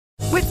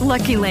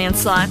Lucky Land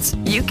Slots,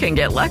 you can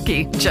get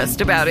lucky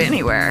just about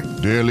anywhere.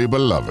 Dearly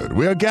beloved,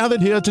 we are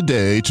gathered here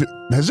today to...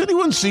 Has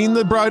anyone seen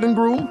the bride and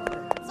groom?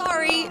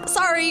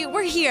 Sorry,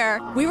 we're here.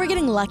 We were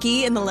getting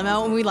lucky in the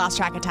limo and we lost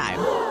track of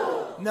time.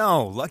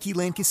 No, Lucky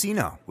Land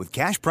Casino, with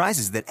cash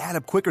prizes that add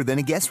up quicker than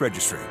a guest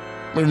registry.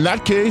 In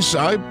that case,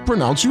 I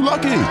pronounce you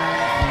lucky.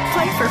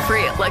 Play for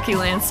free at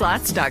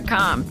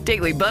LuckyLandSlots.com.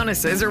 Daily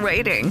bonuses are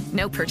waiting.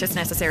 No purchase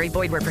necessary.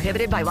 Void where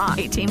prohibited by law.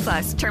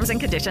 18+. Terms and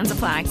conditions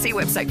apply. See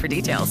website for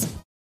details.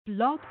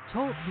 Blog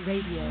Talk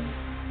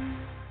Radio.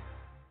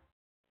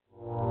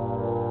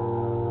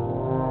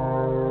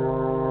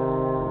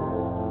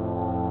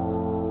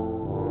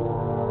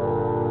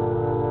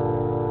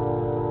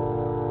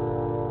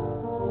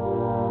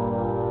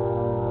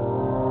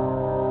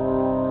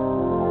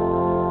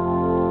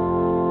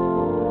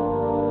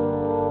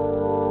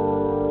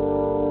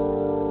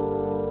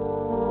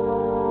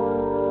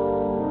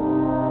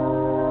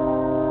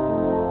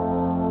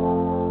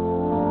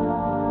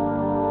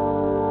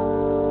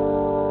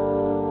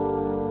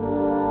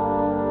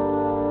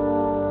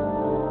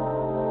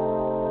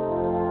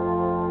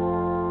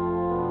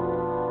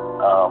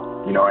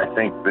 I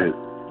think that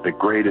the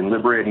great and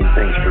liberating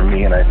things for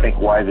me, and I think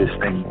why this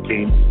thing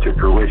came to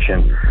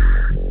fruition,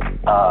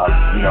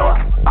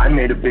 I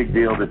made a big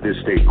deal that this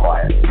stayed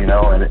quiet, and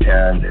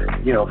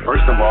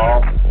first of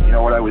all,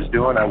 what I was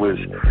doing, I was,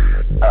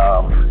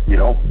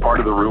 part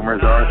of the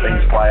rumors are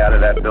things fly out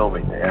of that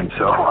building, and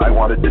so I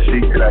wanted to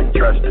see, could I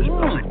trust this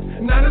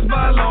building? Now that's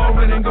by law,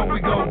 red and go,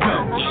 we go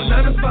dumb.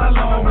 Now that's by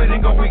law, red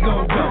and go, we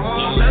go dumb.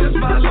 Now that's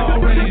by law,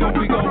 red and go,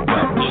 we go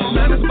dumb.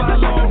 Now that's by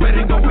law, red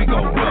and go, we go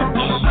dumb.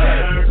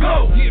 Red,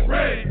 go, get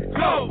red,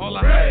 go,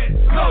 red,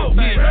 go,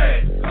 get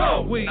red,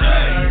 go, we go,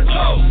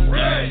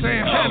 red,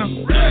 Santana,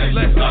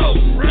 let's go,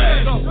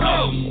 red, go.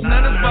 Now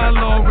that's by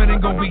law, red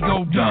and go, we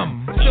go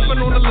dumb. Sipping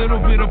on a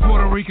little bit of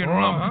Puerto Rican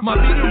rum. My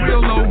beat a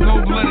real low,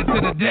 gold-blooded to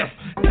the death.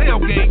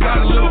 Tailgate,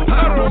 got a little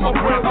powder on my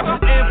breath.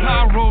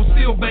 Empire roll,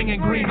 still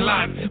banging green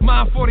lights.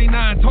 Mine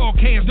 49, tall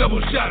cans,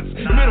 double shots.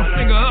 Middle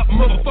finger up,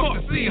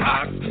 motherfucker,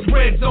 Seahawks.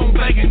 Red zone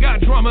banging,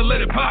 got drama,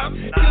 let it pop.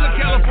 Killer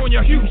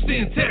California,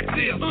 Houston,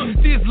 Texas.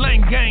 This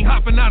lane gang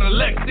hopping out of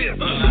Lexus.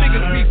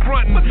 Niggas be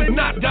frontin',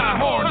 not die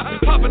hard.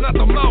 Popping out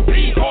the mouth,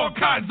 E.R.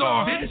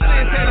 Kaiser.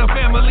 Santana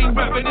family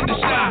rapping in the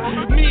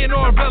shy. Me and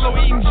Arvello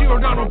eating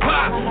Giordano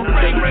pie.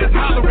 Ray Reds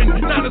hollering,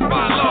 not as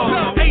by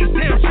law.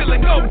 H-Town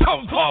chillin', go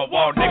toast, hard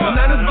wall, nigga.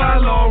 Not as by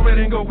law, red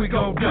and go, we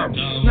go dumb.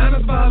 Not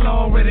as by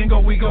law, red and go,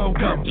 we go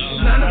dumb.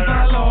 Not as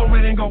by law,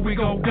 red and go, we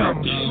go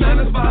dumb. Not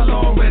as by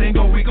law, red and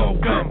go, we go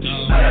dumb.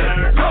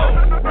 Red, go,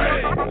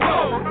 red,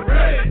 go,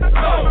 red,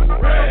 go,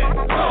 red,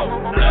 go,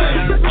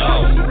 red, go,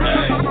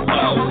 red,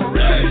 go,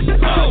 red,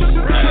 go,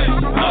 red,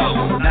 go.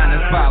 Not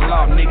as by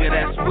law, nigga,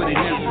 that's what it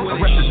is. I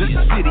represent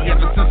the city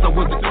ever since I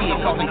was a kid.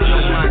 Call me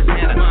Joe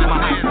Montana, my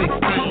high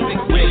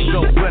 16. Ready to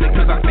go, brother,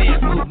 cause our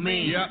fans move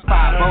me.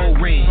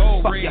 5-0 ring,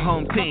 fuck your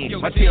home team.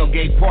 My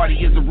tailgate party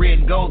is a red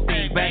and gold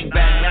thing. Bang,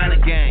 bang, not a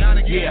gang.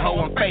 Yeah, ho,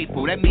 I'm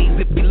faithful. That means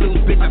if we lose,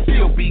 bitch, I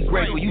still be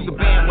grateful. Use a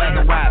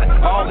bandwagon rider,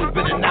 always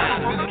been a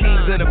nine.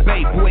 Kings of the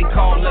Bay, boy,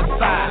 call us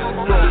side.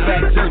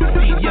 Throwback jersey,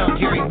 Steve Young,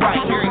 Gary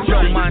Wright.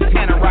 Joe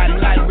Montana riding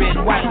light, red,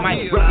 and white.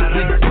 Might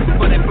represent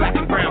for that black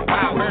and brown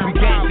power. We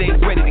game day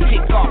ready to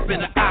kick off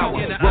in an hour.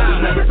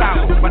 Rolling us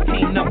out, my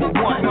team number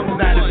one.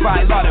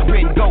 95 law, that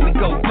red and go, we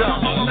go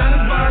dumb.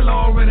 95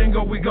 law, red and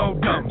go, we go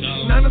dumb.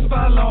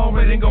 95 law,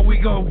 red and go, we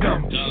go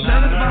dumb.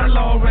 95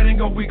 law, red and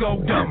go, we go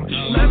dumb.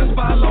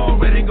 95 law,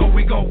 red and go,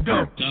 we go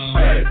dumb.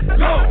 Red,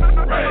 go,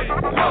 red,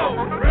 go,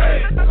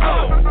 red, go,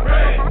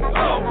 red,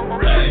 go,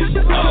 red,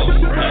 go,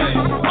 red,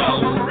 go,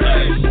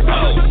 red, go,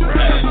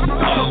 red,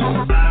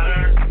 go.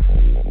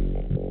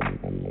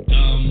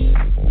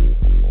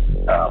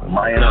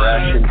 My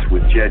interactions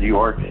with Jed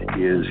York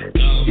is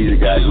he's a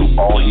guy who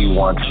all he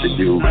wants to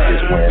do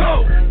is win.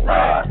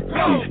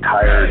 He's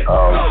tired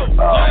of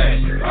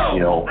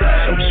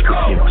some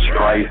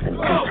strife and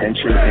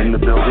contention in the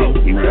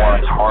building. He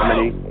wants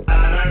harmony.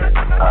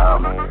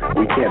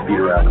 We can't beat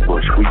around the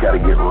bush. We got to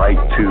get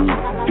right to,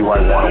 do I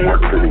want to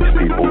work for these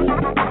people?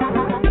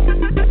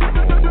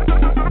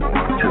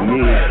 To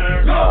me,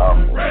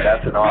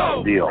 that's an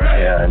awesome deal,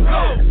 and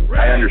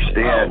I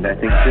understand. I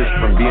think just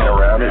from being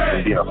around it,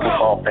 from being a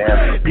football fan,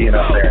 from being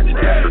up there in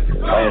Stanford,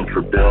 playing for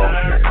Bill,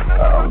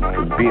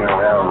 from being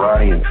around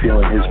Ronnie and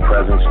feeling his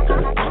presence, to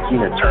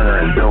Tina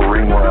Turner and Bill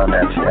Ring were on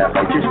that staff.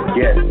 I just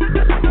get,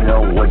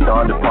 what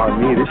dawned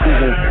upon me. This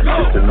isn't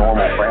just a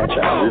normal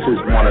franchise. This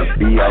is one of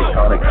the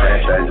iconic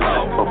franchises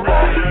in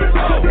football,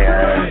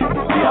 and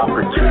the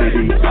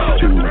opportunity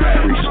to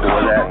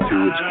restore that to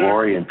its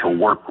glory and to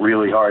work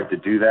really hard to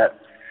do that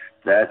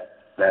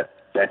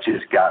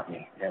just got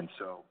me. And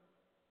so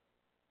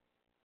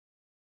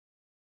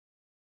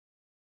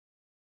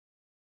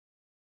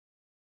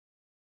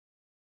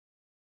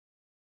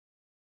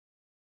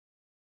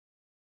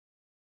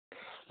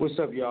what's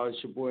up, y'all?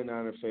 It's your boy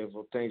Niner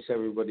Faithful. Thanks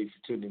everybody for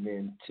tuning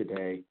in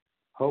today.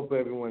 Hope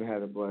everyone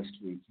had a blessed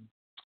week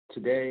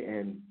today,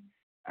 and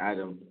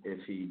Adam if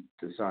he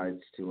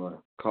decides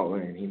to call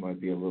in. He might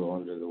be a little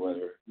under the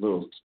weather, a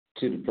little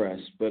too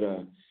depressed. But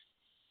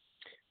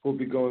we'll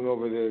be going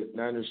over the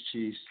Niners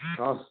Chiefs.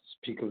 Oh,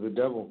 speak of the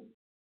devil.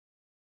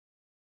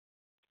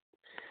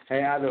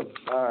 Hey, Adam,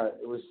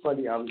 it was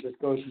funny. I was just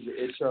going through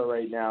the intro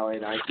right now,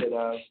 and I said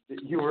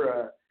you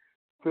were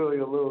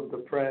feeling a little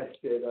depressed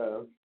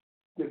and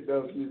didn't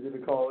know if you was going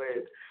to call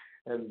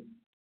in. And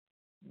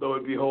lo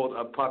and behold,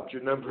 I popped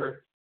your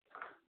number.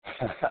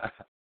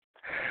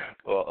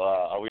 Well,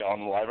 are we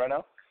on the live right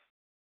now?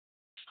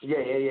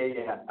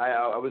 Yeah.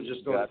 I was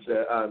just going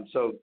to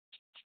so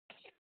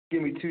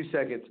give me 2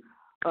 seconds.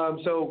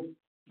 So,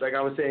 like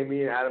I was saying,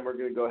 me and Adam are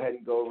going to go ahead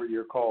and go over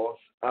your calls.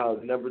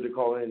 The number to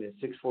call in is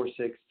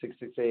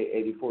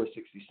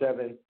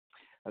 646-668-8467.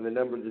 And the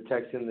number to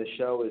text in the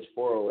show is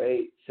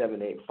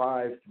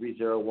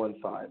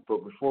 408-785-3015.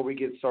 But before we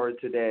get started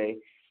today,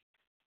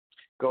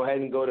 go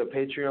ahead and go to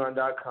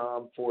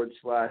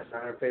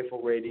patreon.com/Niner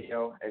Faithful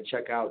Radio and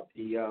check out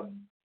the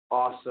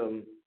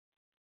awesome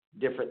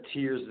different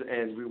tiers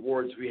and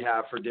rewards we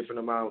have for different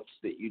amounts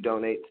that you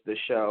donate to the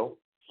show.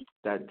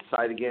 That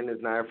site again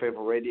is Niner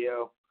Faithful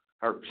Radio,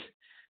 or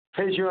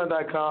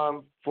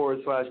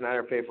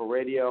patreon.com/Niner Faithful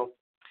Radio.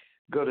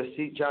 Go to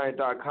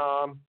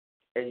SeatGiant.com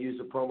and use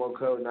the promo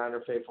code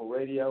Niner Faithful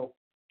Radio,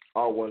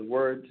 all one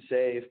word, to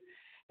save,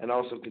 and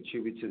also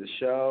contribute to the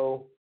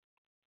show.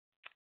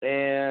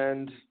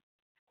 And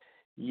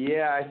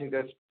yeah, I think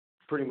that's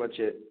pretty much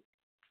it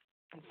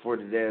for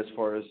today as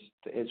far as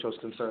the intro is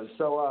concerned.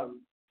 So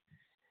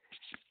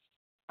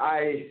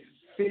I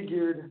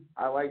figured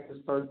I like to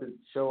start the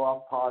show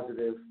off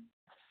positive.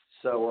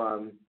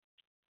 So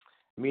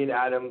me and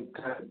Adam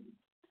kind of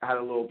had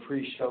a little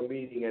pre-show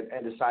meeting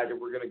and decided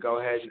we're going to go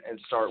ahead and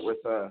start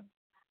with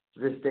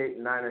this date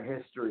in Niner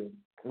history,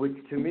 which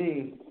to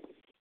me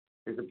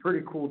is a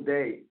pretty cool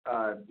date.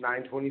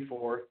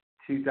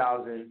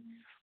 9/24/2000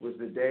 was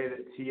the day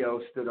that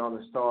T.O. stood on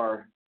the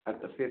star at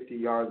the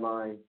 50-yard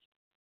line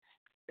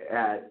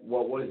at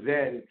what was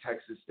then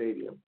Texas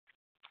Stadium.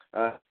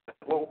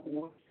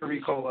 What's the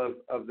recall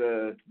of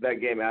that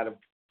game, Adam?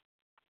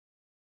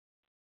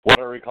 What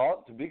do I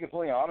recall? To be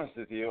completely honest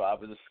with you, I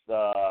was just,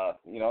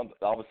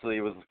 obviously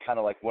it was kind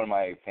of like when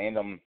my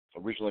fandom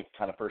originally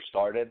kind of first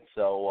started.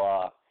 So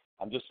I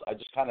just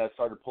kind of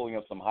started pulling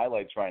up some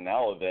highlights right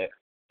now of it.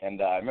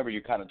 And I remember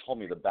you kind of told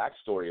me the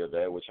backstory of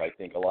it, which I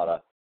think a lot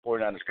of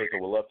 49ers people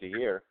would love to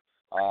hear.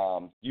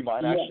 You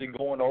mind actually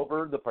going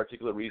over the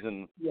particular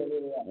reason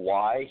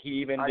why he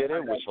even did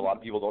it, which a lot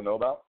of people don't know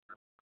about?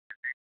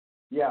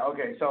 Yeah,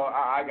 okay. So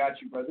I got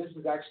you, but this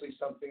is actually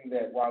something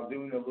that while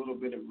doing a little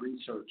bit of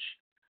research,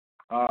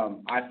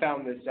 I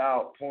found this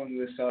out, pulling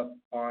this up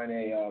on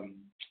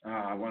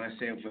I want to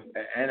say an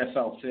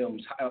NFL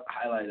Films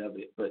highlight of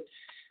it. But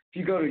if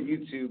you go to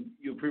YouTube,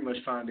 you'll pretty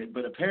much find it.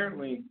 But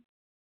apparently,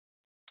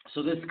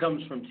 so this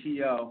comes from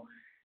T.O.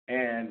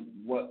 and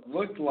what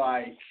looked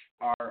like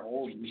our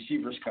old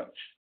receivers coach.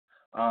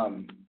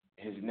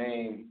 His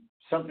name,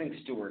 something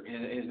Stewart.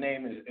 His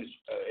name is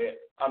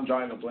I'm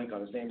drawing a blank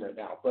on his name right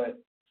now. But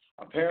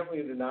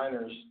apparently the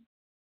Niners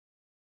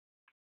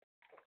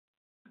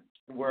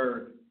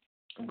were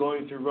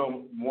going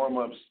through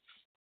warm-ups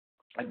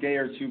a day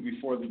or two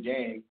before the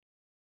game,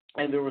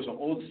 and there was an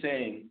old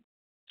saying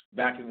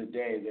back in the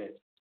day that,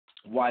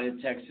 why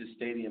did Texas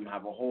Stadium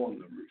have a hole in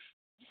the roof?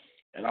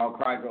 And all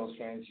Cry Girls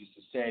fans used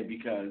to say,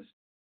 because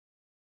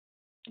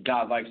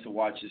God likes to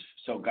watch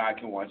so God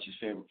can watch his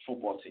favorite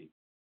football team.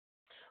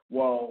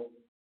 Well,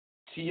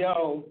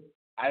 T.O.,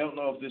 I don't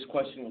know if this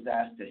question was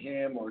asked to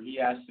him or he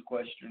asked the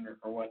question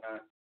or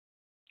whatnot,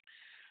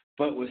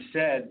 but it was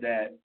said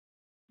that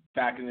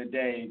back in the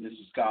day, this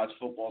was God's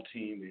football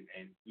team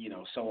and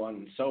so on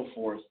and so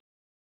forth.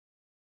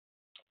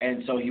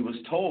 And so he was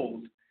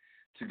told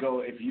to go,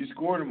 if you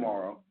score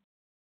tomorrow,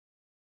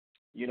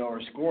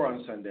 or score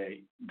on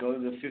Sunday, go to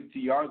the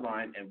 50-yard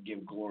line and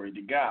give glory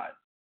to God.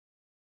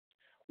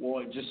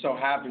 Well, it just so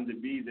happened to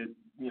be that,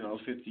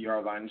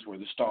 50-yard line is where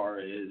the star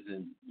is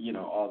and,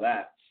 all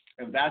that.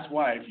 And that's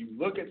why if you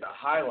look at the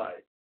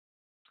highlight,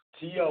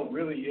 T.O.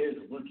 really is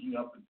looking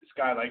up at the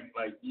sky like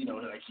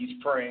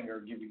he's praying or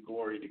giving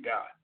glory to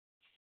God.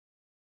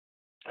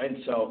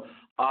 And so,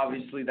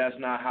 obviously, that's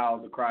not how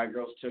the Cry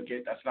Girls took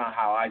it. That's not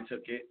how I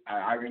took it.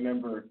 I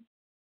remember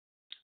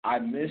I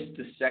missed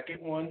the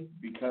second one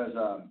because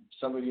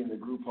somebody in the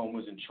group home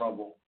was in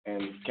trouble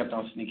and kept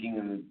on sneaking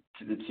into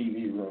the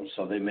TV room,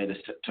 so they made us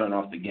turn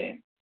off the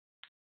game.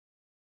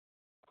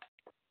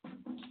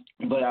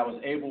 But I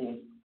was able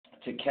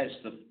to catch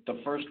the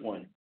first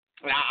one.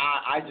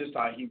 I just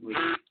thought he was,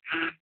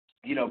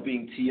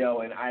 being T.O.,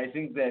 and I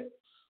think that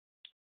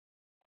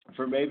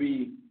for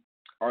maybe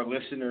our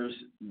listeners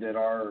that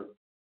are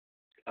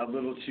a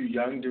little too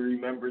young to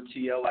remember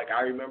T.O. like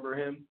I remember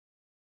him,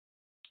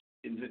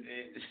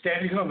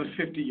 standing on the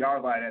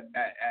 50-yard line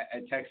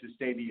at Texas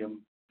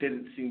Stadium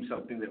didn't seem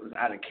something that was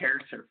out of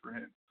character for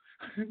him.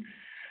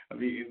 I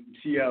mean,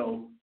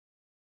 T.O.,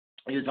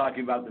 you're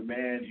talking about the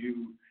man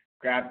who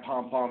grabbed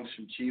pom-poms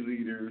from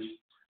cheerleaders,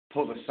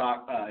 pulled a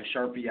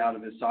Sharpie out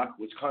of his sock,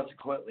 which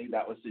consequently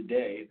that was the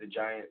day the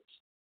Giants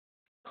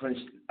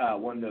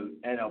won the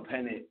NL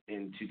pennant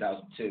in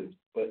 2002.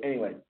 But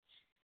anyway,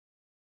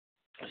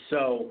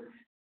 so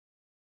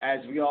as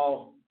we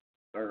all,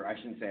 or I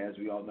shouldn't say as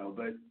we all know,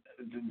 but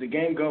the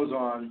game goes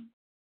on.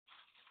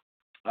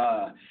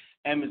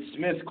 Emmitt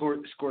Smith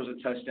scores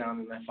a touchdown,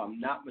 and if I'm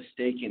not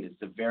mistaken, it's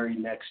the very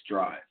next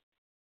drive.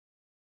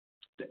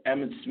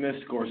 Emmitt Smith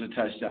scores a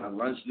touchdown,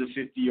 runs to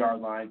the 50-yard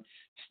line,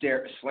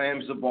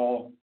 slams the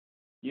ball,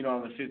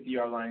 on the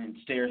 50-yard line and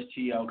stares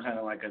T.O. kind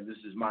of like a "this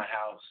is my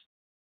house"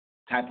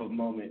 type of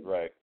moment.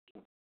 Right.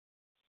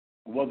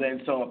 Well,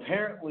 then, so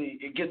apparently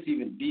it gets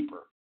even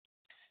deeper.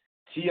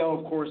 T.O.,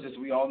 of course, as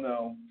we all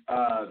know,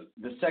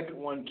 the second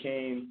one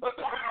came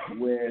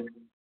with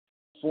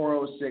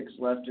 4:06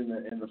 left in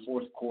the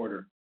fourth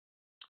quarter.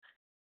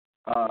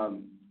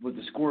 With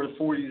the score of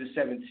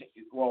 40-17.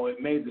 Well, it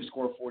made the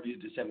score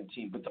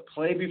 40-17. But the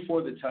play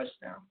before the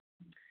touchdown,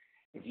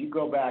 if you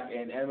go back,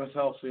 and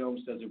NFL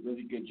Films does a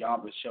really good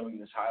job of showing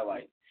this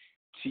highlight,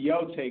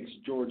 T.O. takes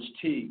George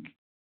Teague,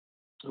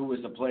 who was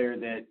the player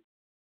that,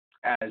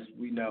 as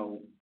we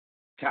know,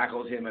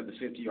 tackled him at the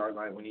 50-yard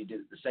line when he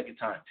did it the second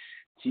time.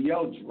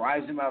 T.O.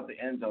 drives him out the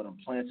end zone and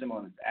plants him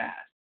on his ass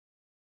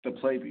the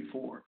play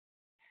before.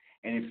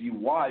 And if you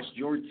watch,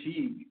 George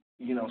Teague,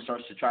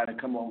 starts to try to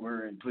come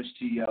over and push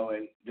T.O.,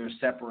 and they're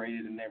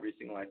separated and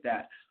everything like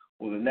that.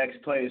 Well, the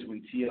next play is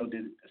when T.O.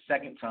 did it the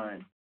second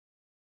time,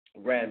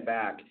 ran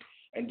back,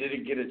 and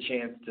didn't get a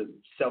chance to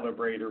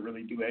celebrate or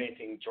really do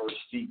anything. George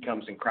Teague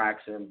comes and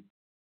cracks him.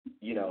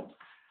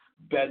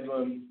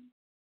 Bedlam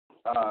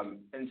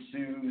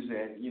ensues,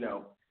 and,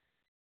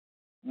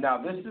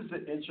 Now, this is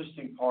the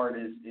interesting part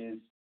is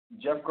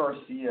Jeff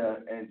Garcia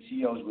and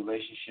T.O.'s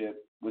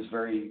relationship was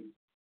very,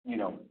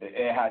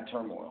 it had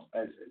turmoil,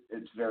 as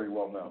it's very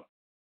well known.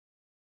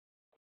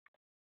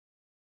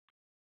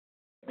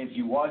 If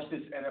you watch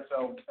this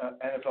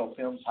NFL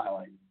Films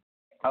highlight,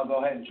 I'll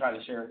go ahead and try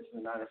to share it to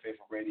the Niner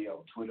Faithful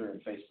Radio, Twitter,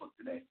 and Facebook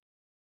today,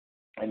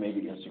 and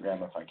maybe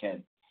Instagram if I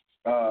can.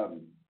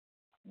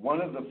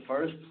 One of the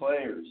first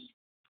players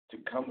to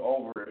come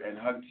over and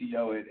hug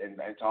T.O. and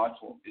talk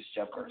to him is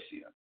Jeff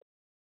Garcia.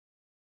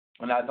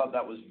 And I thought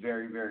that was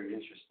very, very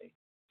interesting.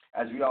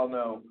 As we all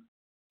know,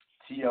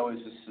 T.O. is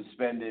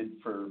suspended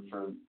for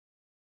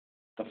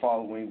the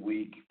following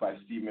week by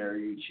Steve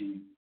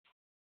Mariucci,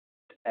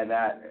 and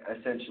that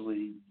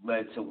essentially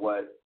led to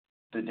what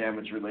the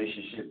damaged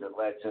relationship that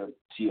led to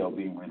T.O.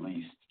 being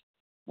released.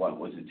 What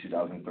was it,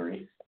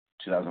 2003,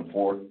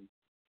 2004?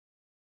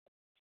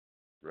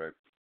 Right,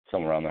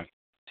 somewhere around there.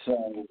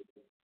 So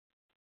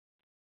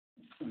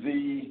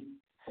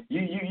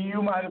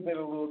you might have been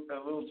a little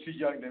too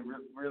young to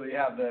really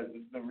have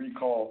the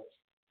recall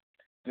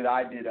that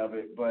I did of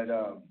it, but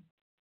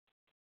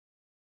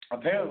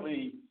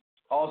apparently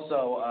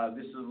also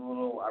this is a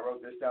little. I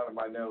wrote this down in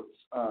my notes.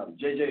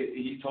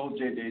 He told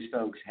J.J.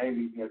 Stokes, "Hey,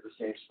 meet me at the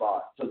same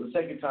spot." So the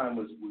second time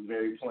was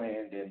very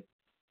planned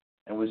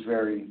and was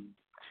very.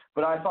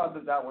 But I thought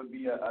that would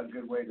be a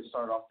good way to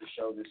start off the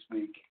show this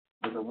week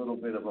with a little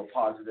bit of a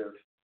positive,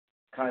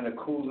 kind of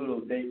cool little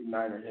Dayton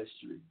Niner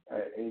history.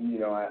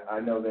 And,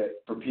 I know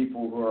that for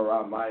people who are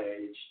around my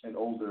age and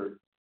older,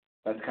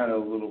 that's kind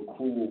of a little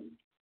cool,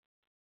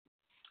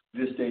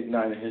 this Dayton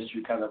Niner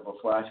history, kind of a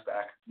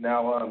flashback.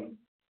 Now,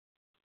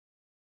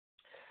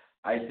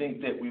 I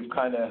think that we've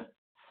kind of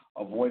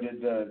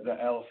avoided the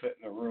elephant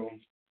in the room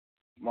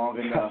long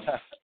enough.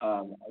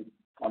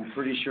 I'm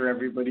pretty sure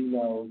everybody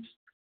knows.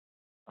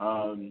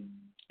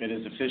 It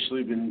has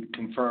officially been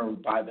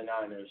confirmed by the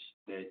Niners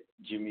that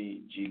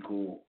Jimmy G.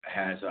 Cool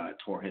has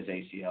tore his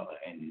ACL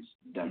and is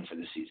done for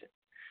the season.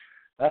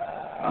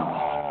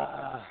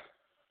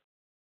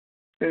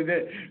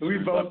 We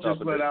both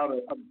just let out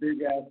a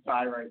big-ass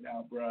sigh right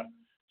now, bro.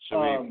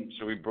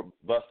 Should we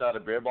bust out a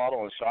beer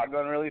bottle and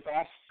shotgun really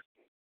fast?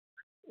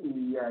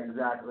 Yeah,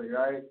 exactly,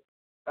 right?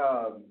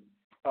 Oh,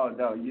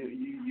 no,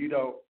 you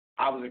don't.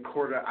 I was a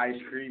quarter ice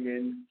cream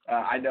in.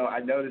 I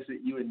noticed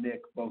that you and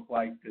Nick both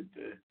liked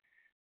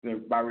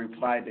my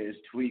reply to his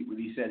tweet when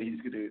he said he's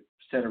going to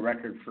set a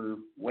record for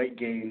weight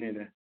gain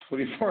in a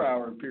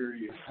 24-hour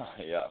period.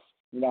 Yeah.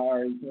 I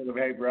already told him,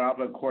 hey, bro,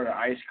 I'm a quarter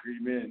ice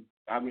cream in.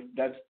 I mean,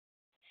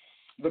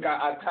 look,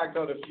 I packed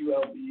on a few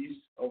LBs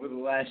over the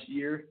last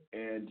year,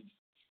 and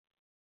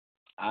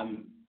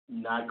I'm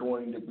not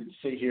going to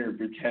sit here and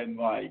pretend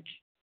like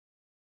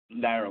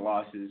Niner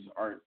losses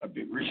aren't a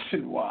big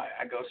reason why.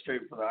 I go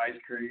straight for the ice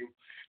cream,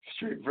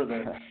 straight for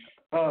the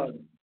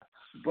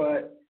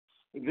but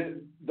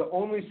the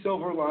only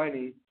silver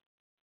lining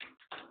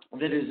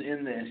that is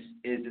in this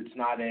is it's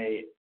not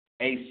a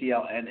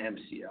ACL and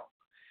MCL.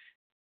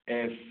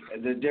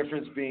 If the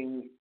difference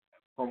being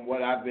from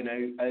what I've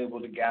been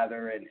able to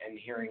gather and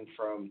hearing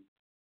from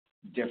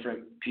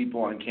different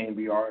people on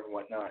KNBR and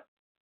whatnot,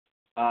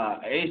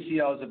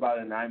 ACL is about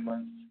a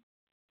 9-month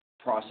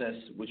process,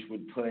 which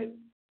would put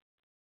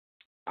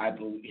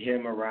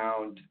him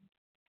around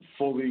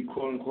fully,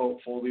 quote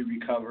unquote, fully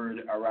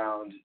recovered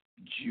around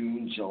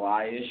June,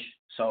 July-ish.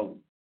 So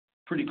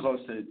pretty close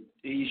to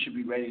he should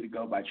be ready to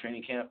go by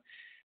training camp.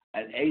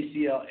 An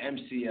ACL,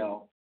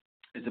 MCL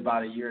is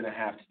about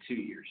 1.5 to 2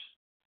 years.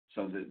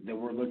 So that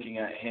we're looking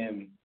at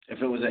him.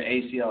 If it was an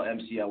ACL,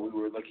 MCL, we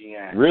were looking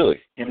at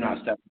him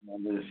not stepping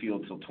onto the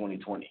field till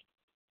 2020.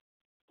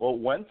 Well,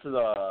 Wentz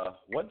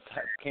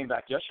came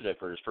back yesterday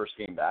for his first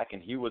game back,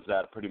 and he was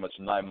at pretty much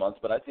 9 months.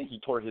 But I think he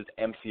tore his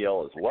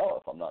MCL as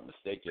well, if I'm not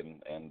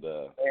mistaken. And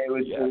he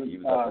was at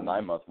the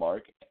 9-month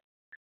mark.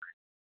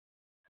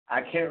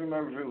 I can't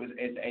remember if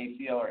it's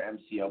ACL or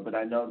MCL, but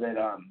I know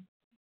that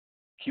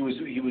he was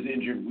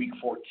injured week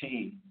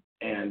 14,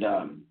 and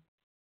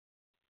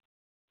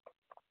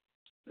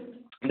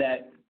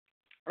that's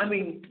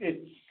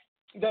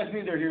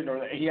neither here nor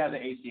there. He has an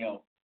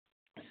ACL,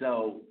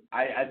 so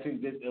I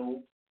think that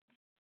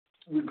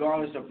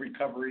regardless of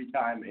recovery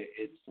time,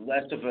 it's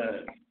less of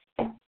a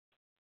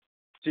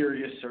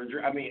serious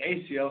surgery. I mean,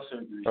 ACL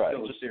surgery is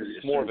still a serious.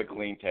 It's more of a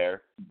clean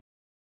tear.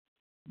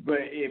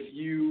 But if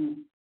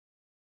you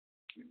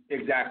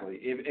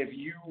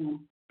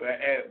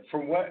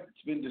from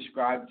what's been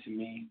described to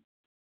me,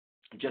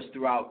 just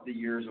throughout the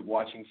years of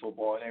watching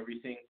football and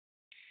everything,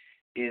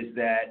 is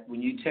that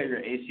when you tear your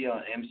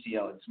ACL and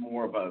MCL, it's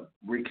more of a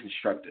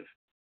reconstructive.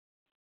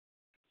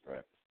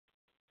 Right.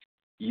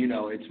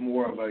 It's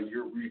more of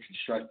you're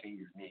reconstructing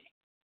your knee.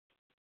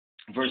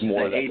 Versus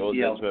more the that goes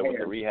ACL into it with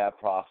the rehab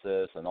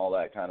process and all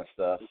that kind of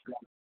stuff.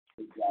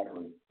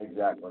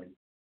 Exactly.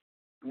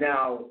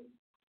 Now,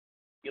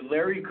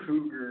 Larry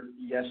Krueger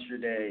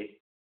yesterday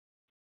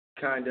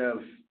kind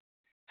of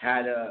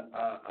had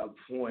a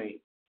point,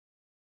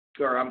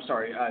 or I'm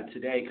sorry,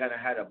 today kind of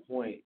had a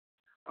point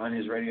on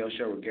his radio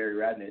show with Gary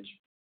Radnich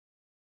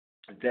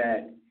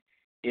that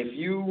if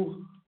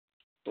you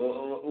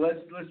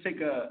let's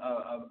take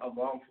a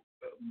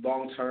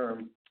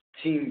long-term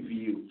team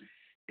view,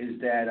 is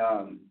that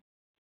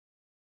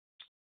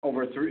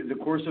over the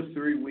course of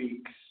 3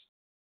 weeks,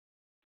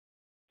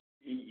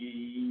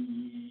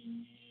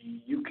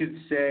 you could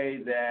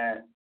say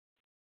that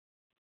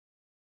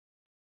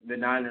the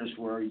Niners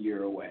were a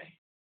year away.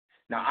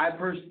 Now, I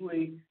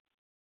personally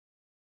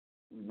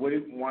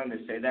wouldn't want to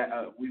say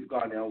that. We've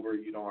gone over,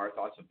 our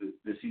thoughts of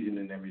the season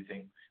and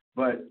everything,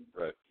 but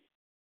right.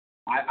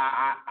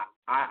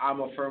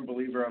 I'm a firm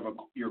believer of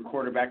your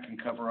quarterback can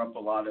cover up a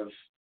lot of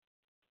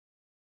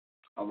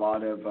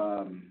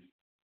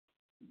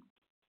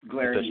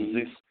glaring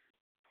deficiencies.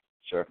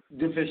 Sure.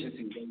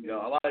 Deficiencies, a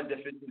lot of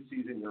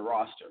deficiencies in your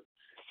roster.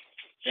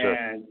 Sure.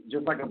 And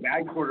just like a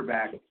bad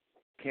quarterback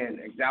can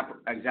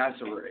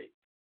exacerbate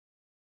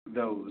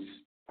those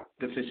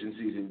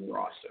deficiencies in your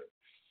roster.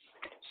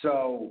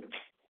 So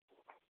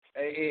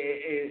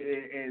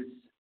it is,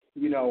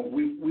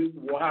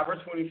 we'll have our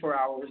 24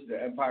 hours.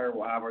 The Empire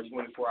will have our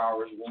 24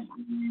 hours. We'll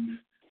grieve.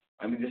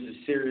 I mean, this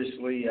is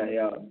seriously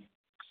a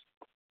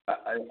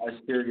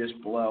serious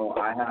blow.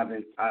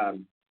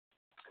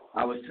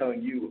 I was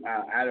telling you,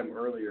 Adam,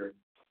 earlier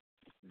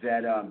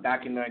that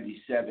back in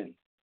 '97,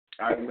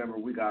 I remember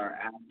we got our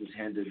asses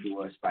handed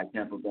to us by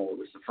Tampa Bay. It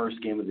was the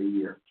first game of the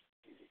year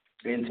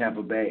in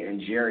Tampa Bay,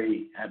 and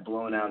Jerry had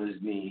blown out his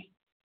knee,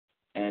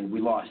 and we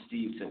lost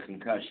Steve to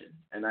concussion.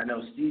 And I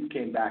know Steve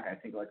came back, I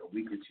think, like a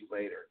week or two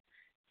later.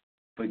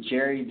 But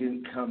Jerry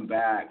didn't come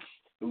back.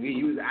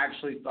 He was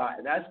actually thought,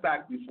 and that's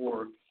back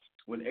before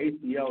when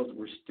ACLs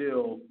were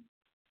still,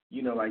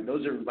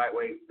 those are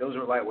lightweight,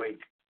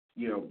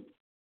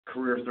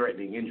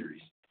 career-threatening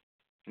injuries.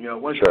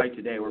 It wasn't like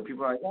today where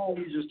people are like, oh,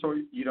 you just told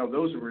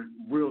those were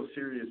real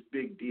serious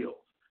big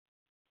deals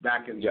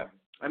back in. Yeah.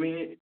 I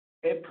mean,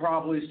 it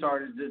probably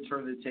started to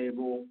turn the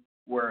table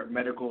where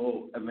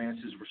medical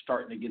advances were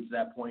starting to get to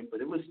that point,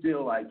 but it was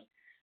still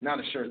not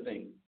a sure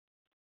thing.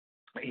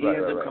 He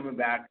ends up coming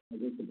back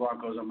against the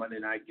Broncos on Monday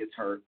night, gets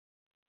hurt.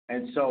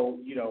 And so,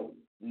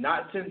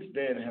 not since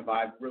then have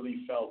I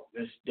really felt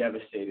this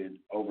devastated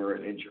over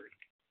an injury.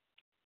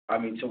 I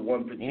mean, to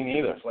one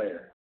particular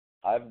player.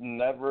 I've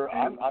never.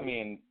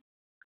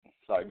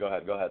 Sorry. Go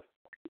ahead.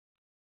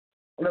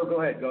 No,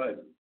 go ahead.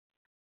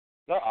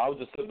 No, I was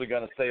just simply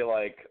gonna say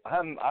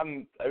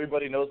I'm.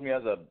 Everybody knows me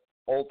as a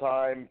old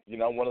time,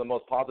 one of the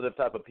most positive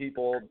type of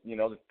people,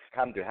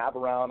 kind of to have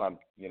around. I'm,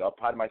 I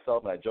pride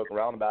myself and I joke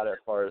around about it as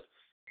far as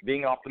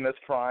being optimist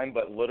trying,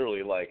 but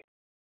literally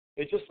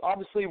it just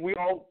obviously we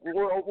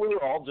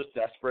were all just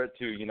desperate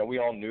to, we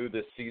all knew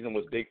this season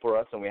was big for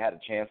us and we had a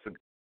chance to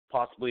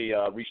possibly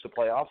reach the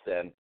playoffs.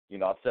 And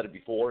I've said it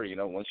before,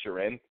 once you're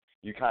in,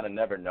 you kind of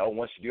never know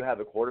once you do have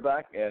a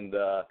quarterback. And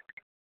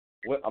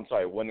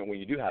when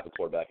you do have a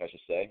quarterback, I should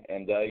say.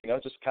 And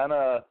just kind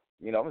of,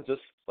 it's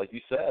just like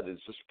you said,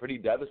 it's just pretty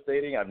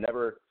devastating. I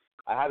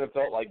haven't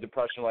felt like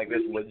depression like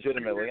this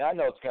legitimately. I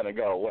know it's gonna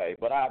go away,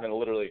 but I haven't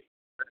literally.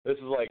 This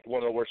is like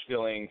one of the worst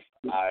feelings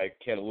I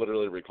can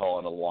literally recall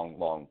in a long,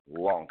 long,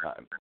 long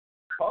time.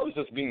 Probably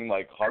just being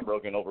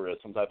heartbroken over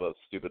some type of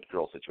stupid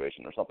girl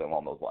situation or something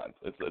along those lines.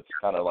 It's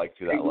kind of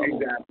to that level.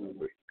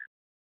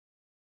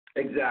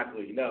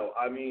 Exactly. No,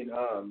 I mean,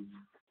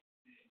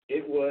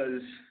 it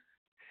was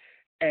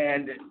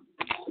And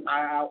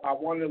I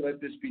want to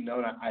let this be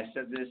known. I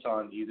said this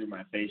on either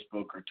my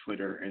Facebook or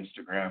Twitter,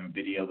 Instagram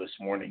video this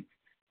morning.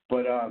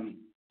 But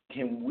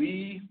can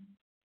we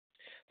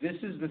 – this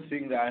is the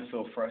thing that I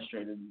feel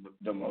frustrated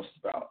the most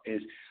about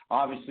is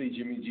obviously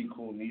Jimmy G.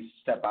 Cool needs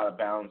to step out of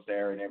bounds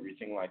there and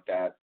everything like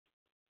that.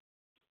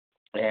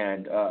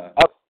 And,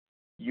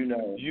 you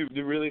know. Do you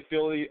really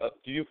feel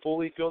do you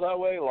fully feel that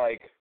way?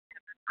 Like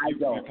I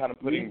don't. You're kind of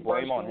putting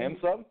blame on him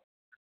some?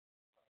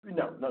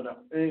 No.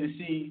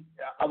 See,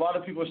 a lot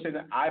of people are saying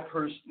that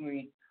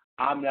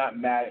I'm not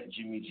mad at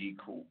Jimmy G.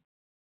 Cool.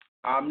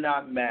 I'm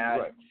not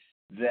mad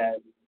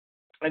that,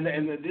 and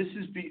this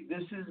is,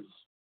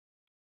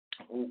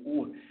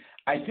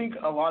 I think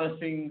a lot of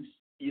things,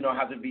 you know,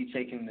 have to be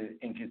taken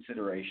in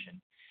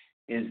consideration.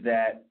 Is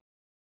that,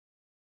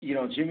 you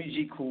know, Jimmy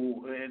G.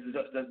 Cool,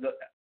 the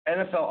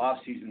NFL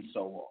offseason's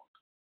so long.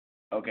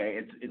 Okay,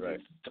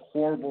 it's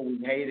horrible. We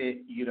hate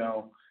it. You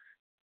know,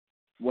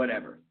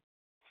 whatever.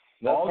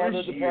 That's all part this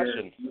of the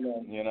depression,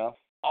 year, you know?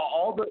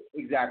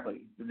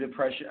 The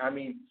depression. I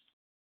mean,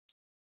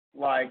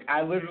 like,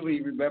 I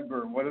literally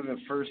remember one of the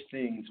first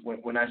things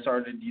when I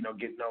started, you know,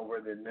 getting over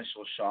the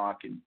initial shock,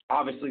 and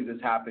obviously this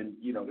happened,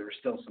 you know, there was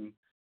still some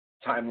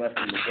time left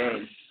in the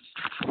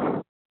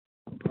game.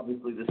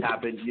 Obviously this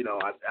happened, you know,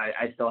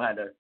 I still had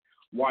to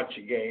watch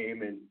a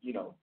game and, you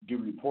know, do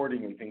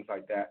reporting and things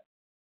like that.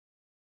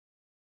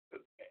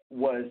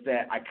 Was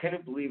that I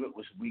couldn't believe it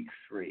was week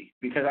 3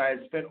 because I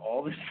had spent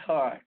all this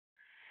time,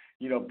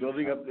 you know,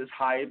 building up this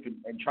hype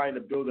and trying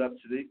to build up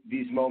to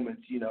these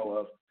moments, you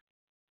know,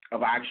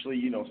 of actually,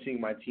 you know,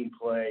 seeing my team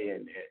play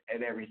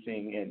and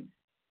everything,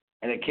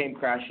 and it came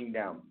crashing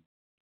down.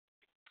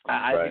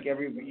 I think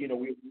you know,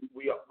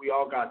 we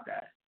all got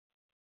that,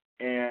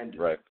 and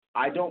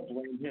I don't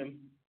blame him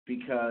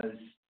because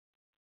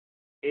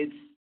it's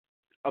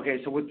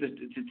okay. So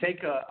to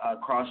take a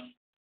cross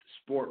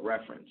sport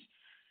reference.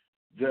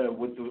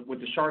 With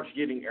the Sharks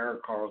getting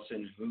Erik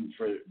Karlsson, who,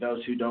 for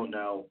those who don't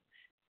know,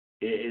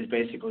 is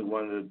basically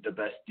one of the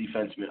best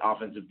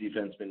offensive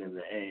defensemen in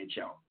the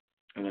AHL,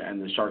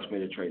 and the Sharks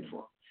made a trade for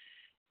him.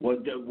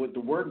 What the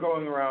word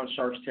going around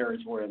Sharks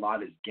territory a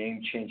lot is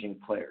game-changing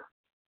player,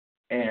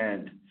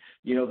 and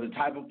you know, the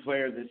type of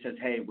player that says,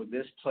 hey, when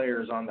this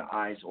player is on the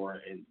ice,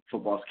 or in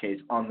football's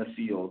case on the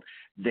field,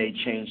 they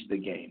change the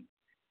game,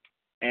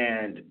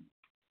 and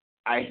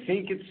I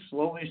think it's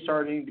slowly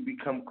starting to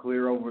become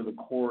clear over the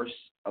course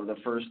of the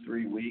first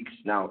 3 weeks,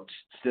 now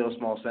still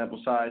small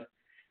sample size,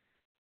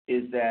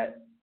 is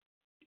that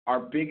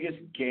our biggest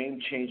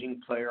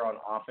game-changing player on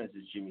offense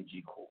is Jimmy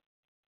G. Cool.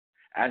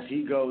 As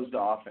he goes, the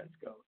offense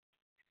goes.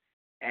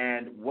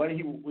 And what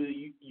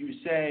you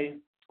say,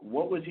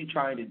 what was he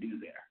trying to do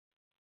there?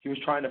 He was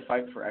trying to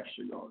fight for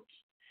extra yards.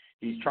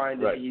 He's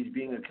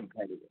being a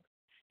competitor.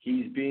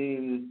 He's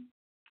being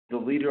the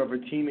leader of a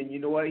team, and you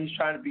know what? He's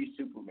trying to be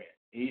Superman.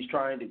 He's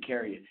trying to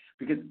carry it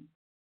because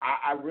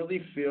I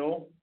really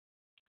feel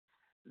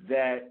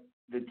that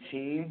the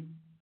team,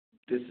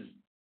 this is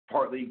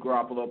partly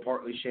Garoppolo,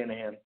 partly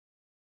Shanahan,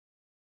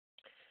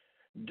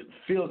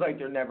 feels like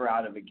they're never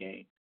out of a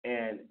game.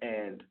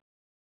 And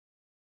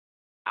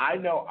I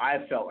know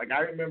I felt like,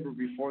 I remember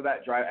before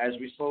that drive, as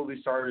we slowly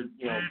started,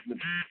 you know,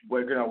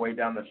 working our way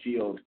down the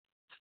field,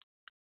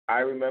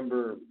 I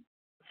remember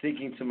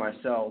thinking to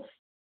myself,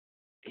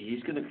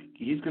 he's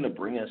gonna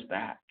bring us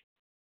back.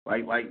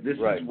 Like this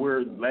is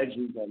where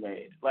legends are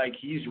made. Like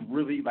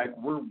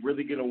we're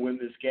really gonna win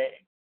this game.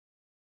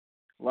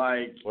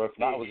 Like, or if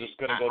not, we're just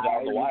gonna go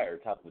down the wire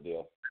type of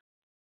deal.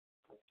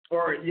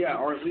 Or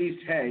at least,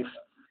 hey.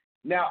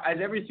 Now, as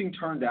everything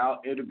turned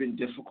out, it would have been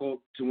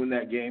difficult to win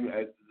that game.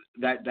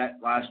 That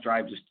last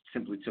drive just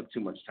simply took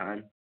too much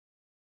time.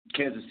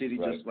 Kansas City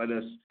just let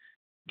us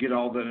get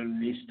all the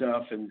underneath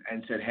stuff and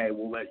said, hey,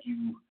 we'll let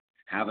you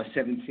have a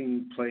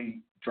 17-play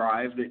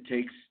drive that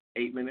takes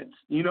 8 minutes.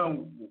 You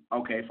know,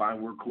 okay,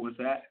 fine, we're cool with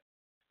that.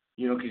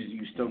 You know, because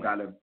you still got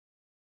to.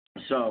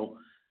 So,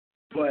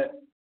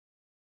 but,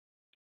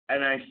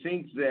 and I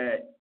think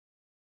that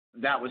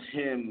was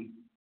him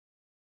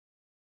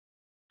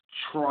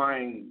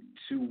trying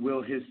to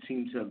will his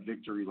team to a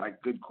victory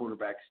like good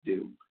quarterbacks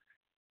do.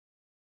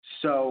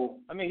 So,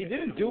 I mean, he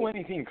didn't do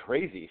anything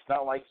crazy. It's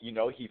not like, you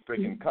know, he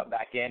freaking cut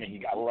back in and he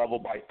got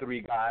leveled by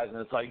 3 guys and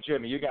it's like,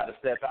 Jimmy, you got to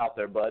step out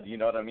there, bud. You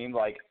know what I mean?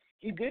 Like,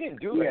 he didn't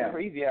do a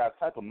crazy-ass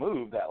type of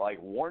move that,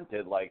 like,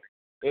 warranted, like,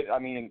 it. I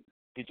mean,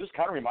 he just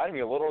kind of reminded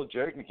me a little of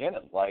Jerick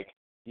McKinnon. Like,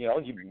 you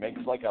know, he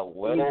makes, like, a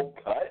little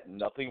cut,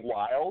 nothing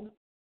wild,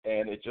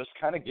 and it just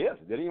kind of gives.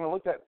 Didn't even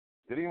look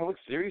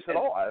serious at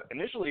all.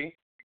 Initially,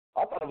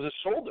 I thought it was his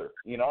shoulder.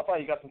 You know, I thought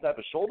he got some type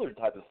of shoulder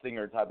type of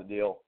stinger type of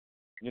deal,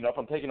 you know,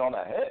 from taking on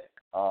that hit.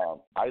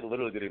 I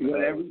literally didn't even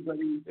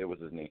know it was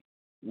his knee.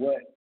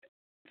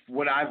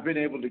 What I've been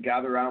able to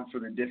gather around for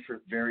the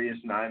different various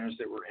Niners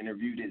that were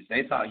interviewed is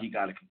they thought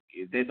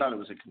it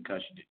was a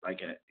concussion, like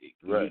he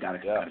got a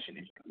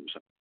concussion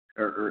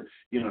or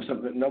you know,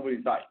 something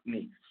nobody thought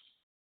knee.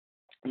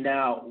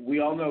 Now,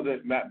 we all know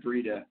that Matt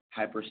Breida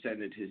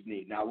hyperextended his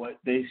knee. Now, what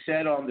they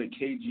said on the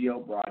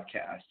KGO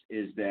broadcast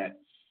is that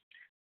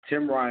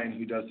Tim Ryan,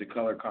 who does the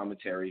color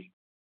commentary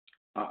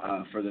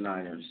for the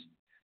Niners,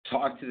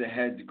 talked to the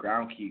head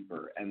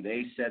groundkeeper, and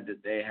they said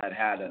that they had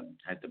I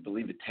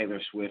believe a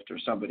Taylor Swift or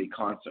somebody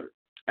concert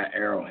at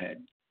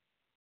Arrowhead,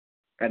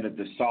 and that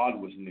the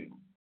sod was new.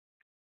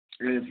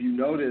 And if you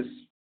notice,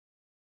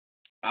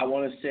 I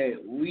want to say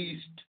at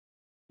least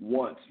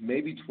once,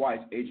 maybe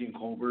twice, Adrian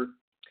Colbert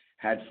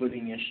had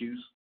footing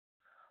issues.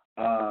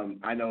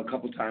 I know a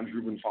couple times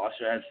Reuben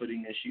Foster had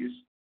footing issues.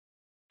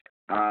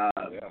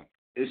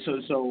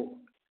 So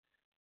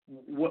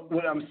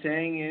what I'm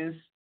saying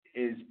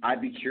is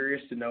I'd be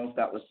curious to know if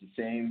that was the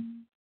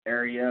same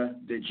area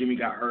that Jimmy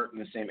got hurt in,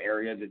 the same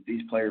area that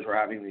these players were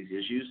having these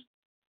issues.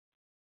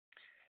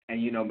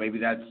 And, maybe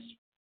that's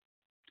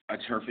a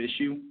turf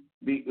issue.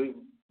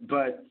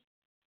 But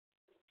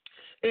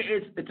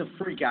it's a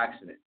freak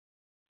accident.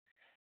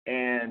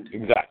 And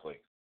exactly.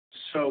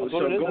 So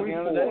going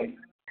forward,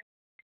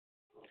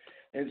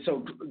 and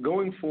so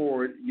going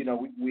forward,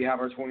 we have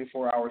our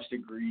 24 hours to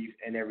grieve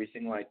and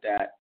everything like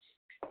that.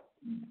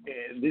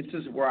 This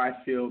is where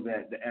I feel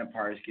that the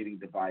empire is getting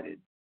divided.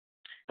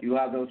 You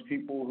have those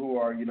people who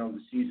are,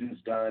 the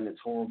season's done, it's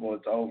horrible,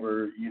 it's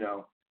over,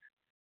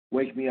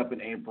 wake me up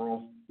in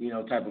April,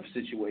 type of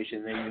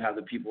situation. Then you have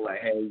the people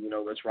like, hey,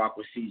 let's rock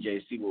with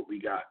CJ, see what we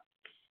got.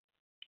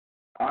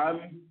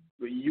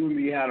 You and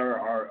me had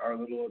our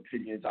little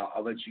opinions.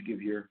 I'll let you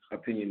give your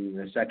opinion in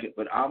a second,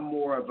 but I'm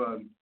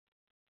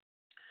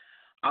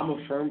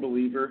a firm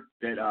believer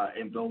that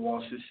in Bill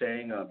Walsh's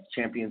saying,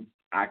 champions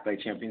act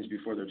like champions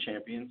before they're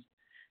champions.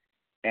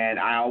 And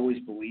I always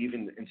believe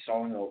in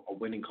installing a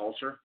winning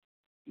culture.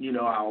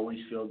 I always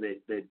feel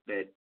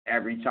that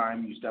every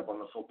time you step on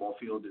the football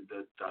field,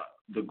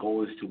 the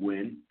goal is to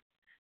win.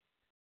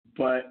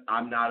 But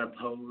I'm not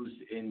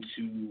opposed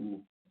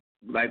into,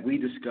 like we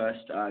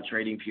discussed,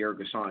 trading Pierre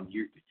Garçon.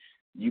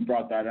 You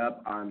brought that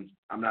up. I'm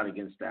not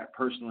against that.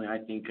 Personally, I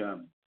think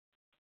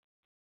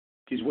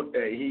he's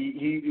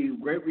a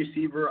great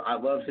receiver. I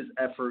love his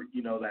effort.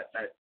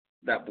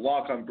 That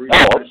block on Brees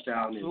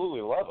touchdown.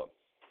 Absolutely love him.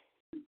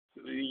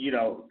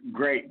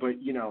 Great, but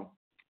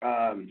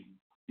I'll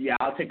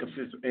take a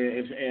fifth.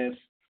 If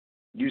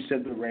you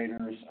said the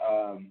Raiders,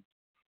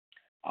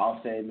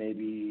 I'll say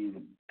maybe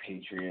the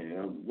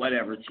Patriots,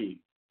 whatever team.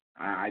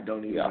 I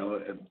don't even know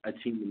a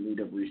team in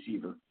need of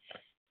receiver.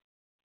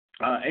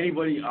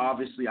 Anybody,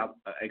 obviously,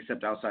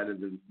 except outside of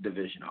the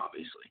division,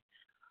 obviously,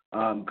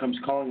 comes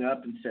calling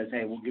up and says,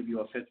 hey, we'll give you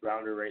a fifth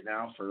rounder right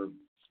now for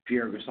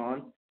Pierre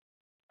Garçon.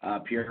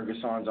 Pierre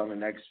Garçon's on the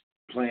next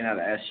plane out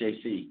of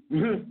SJC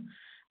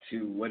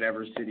to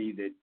whatever city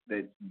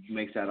that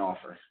makes that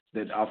offer,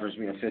 that offers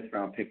me a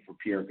fifth-round pick for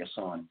Pierre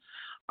Garçon.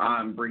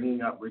 I'm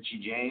bringing up Richie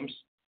James.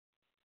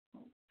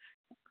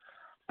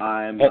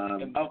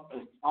 Okay,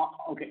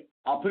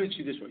 I'll put it to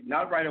you this way.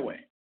 Not right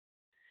away.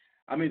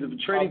 I mean, the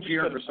trading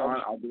Pierre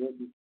Garçon, I'll do it.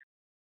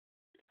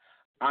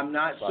 I'm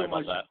not so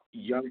much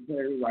young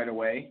player right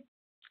away.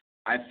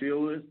 I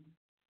feel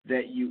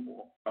that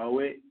you owe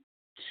it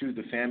to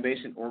the fan base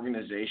and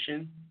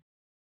organization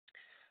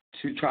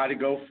to try to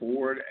go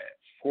forward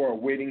for a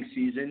winning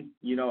season,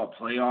 a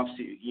playoff,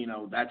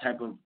 that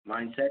type of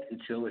mindset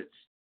until it's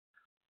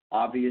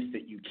obvious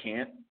that you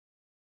can't.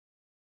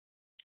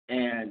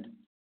 And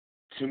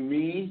to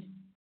me,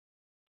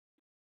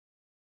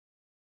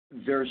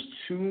 there's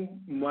too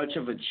much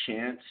of a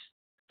chance.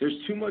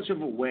 There's too much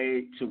of a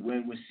way to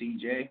win with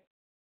CJ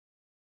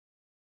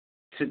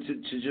to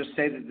just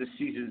say that the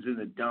season's in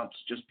the dumps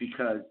just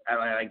because,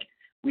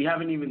 we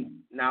haven't even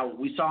 – now,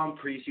 we saw him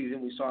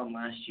preseason. We saw him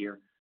last year.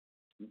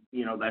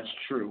 That's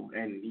true.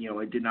 And,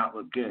 it did not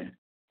look good.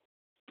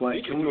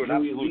 But you were an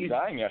absolute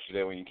dime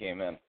yesterday when you came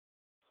in.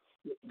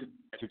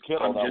 To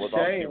Kittle, that was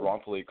obviously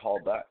wrongfully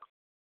called back.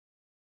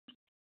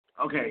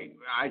 Okay,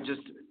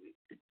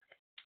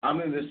 I'm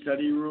in the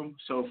study room,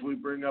 so if we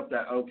bring up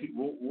that OP,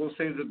 we'll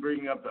save the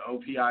bringing up the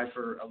OPI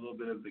for a little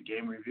bit of the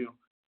game review.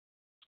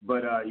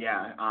 But, I'm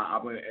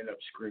going to end up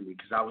screaming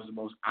because that was the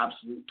most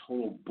absolute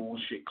total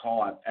bullshit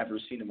call I've ever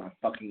seen in my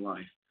fucking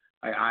life.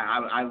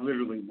 I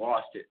literally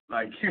lost it.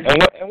 And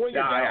when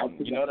you're down,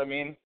 you know what I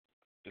mean?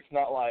 It's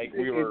not like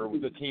we were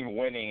the team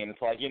winning, and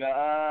it's like,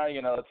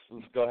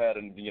 let's go ahead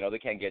and, they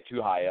can't get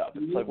too high up.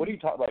 It's like, what are you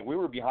talking? Like, we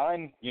were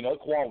behind,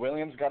 Quan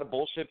Williams got a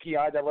bullshit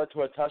PI that led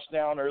to a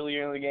touchdown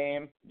earlier in the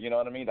game. You know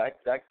what I mean?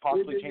 That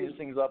possibly changes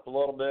things up a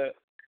little bit.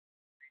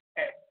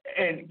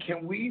 And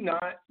can we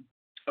not?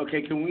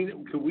 Okay, can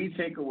we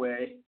take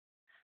away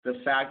the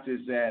fact is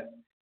that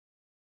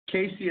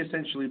KC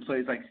essentially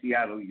plays like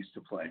Seattle used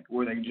to play,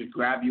 where they just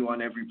grab you on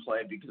every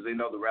play because they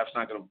know the ref's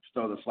not going to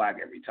throw the flag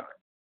every time.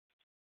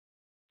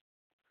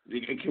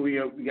 Can we?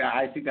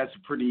 I think that's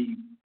pretty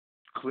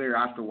clear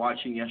after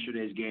watching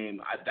yesterday's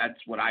game. That's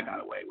what I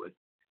got away with.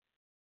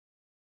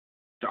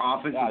 The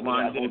offensive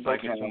line. I didn't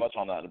focus too much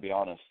on that, to be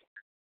honest.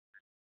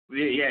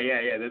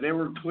 Yeah. They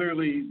were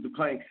clearly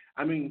playing.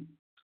 I mean,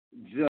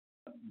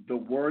 the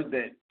word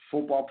that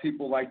football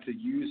people like to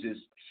use is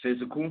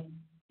physical.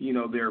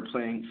 they're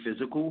playing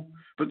physical,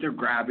 but they're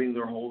grabbing,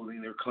 they're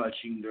holding, they're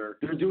clutching,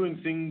 they're doing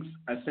things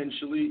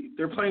essentially.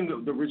 They're playing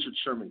the Richard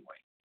Sherman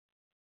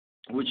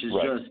way, which is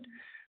right. just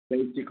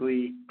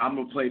basically, I'm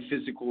going to play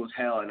physical as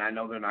hell, and I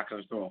know they're not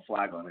going to throw a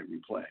flag on every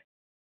play.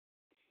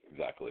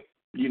 Exactly.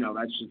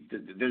 That's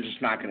just, they're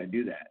just not going to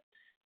do that.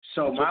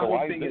 So That's my what the whole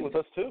Lions thing did is, with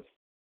us too.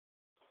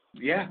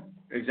 yeah,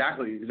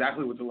 exactly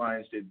what the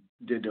Lions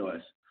did to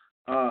us.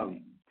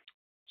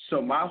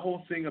 So my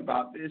whole thing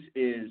about this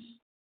is,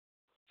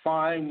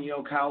 fine,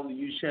 Kyle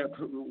Juszczyk.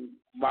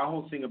 My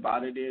whole thing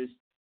about it is,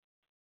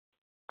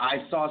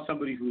 I saw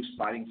somebody who was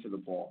fighting for the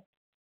ball,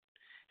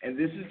 and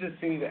this is the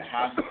thing that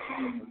has to.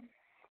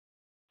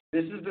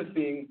 This is the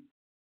thing.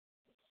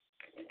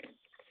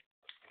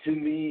 To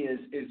me,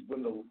 is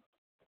when the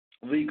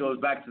league goes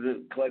back to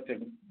the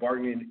collective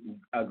bargaining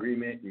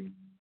agreement and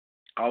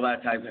all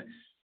that type of.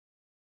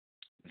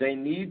 They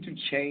need to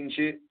change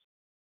it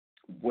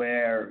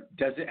where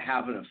does it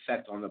have an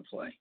effect on the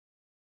play?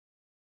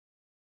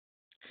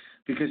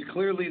 Because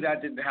clearly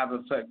that didn't have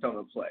an effect on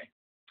the play.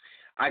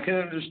 I can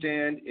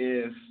understand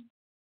if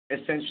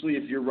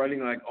you're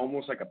running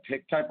almost like a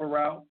pick type of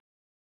route,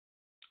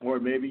 or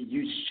maybe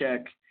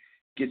Juszczyk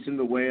gets in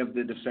the way of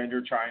the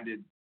defender trying to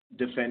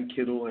defend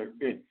Kittle.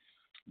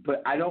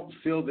 But I don't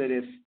feel that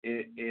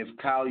if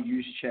Kyle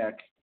Juszczyk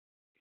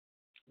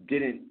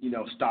didn't,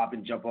 stop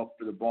and jump up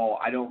for the ball,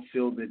 I don't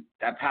feel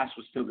that pass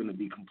was still going to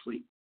be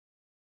complete.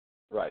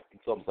 Right.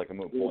 It's almost like a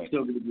moot It was point.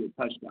 still going to be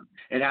a touchdown.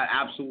 It had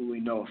absolutely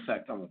no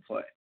effect on the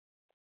play.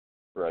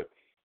 Right.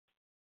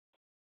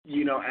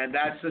 And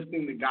that's the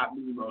thing that got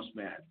me most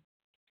mad,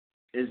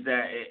 is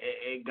that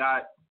it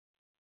got,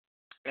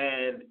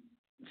 and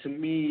to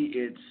me,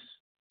 it's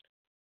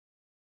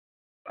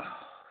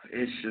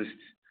just,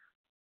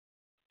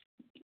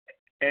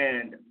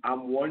 and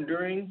I'm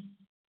wondering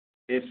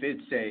if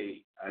it's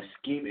a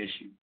scheme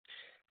issue.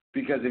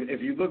 Because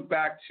if you look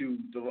back to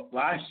the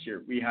last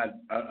year, we had,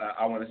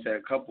 I want to say, a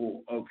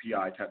couple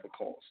OPI type of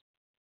calls.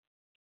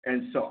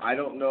 And so I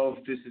don't know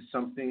if this is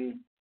something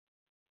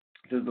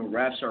that the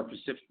refs are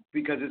specific,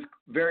 because it's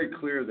very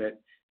clear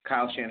that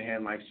Kyle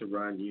Shanahan likes to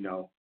run,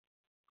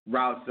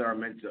 routes that are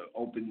meant to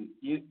open,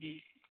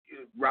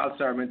 routes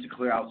that are meant to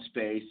clear out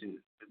space, and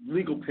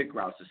legal pick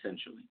routes,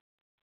 essentially.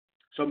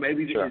 So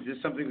maybe Sure. Is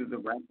this something that the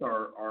refs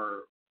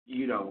are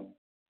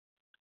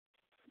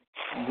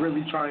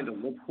really trying to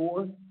look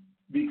for?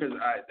 Because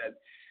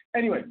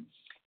anyway,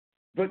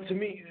 but to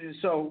me,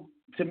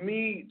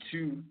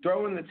 to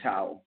throw in the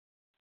towel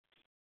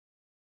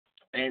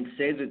and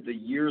say that the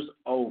year's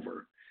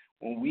over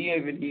when we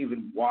haven't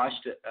even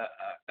watched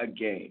a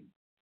game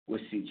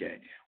with CJ,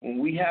 when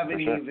we haven't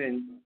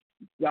even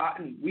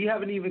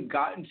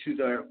gotten to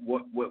the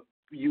what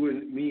you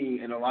and me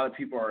and a lot of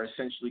people are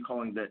essentially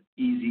calling the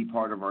easy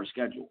part of our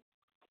schedule.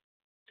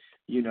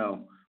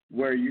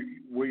 Where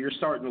you're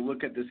starting to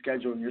look at the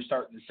schedule and you're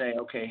starting to say,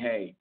 okay,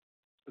 hey,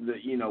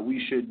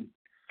 we should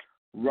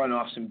run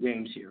off some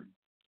games here.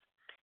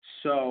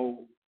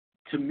 So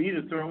to me,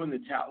 to throw in the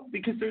towel,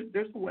 because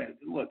there's a way.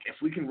 Look, if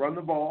we can run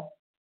the ball,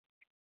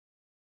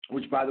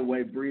 which by the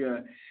way,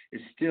 Bria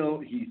is still,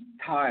 he's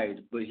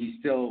tied, but he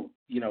still,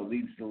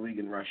 leads the league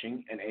in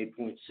rushing, an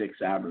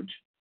 8.6 average.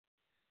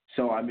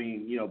 So, I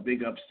mean,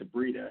 big ups to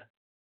Bria.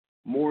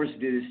 Morris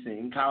did his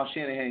thing. Kyle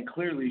Shanahan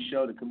clearly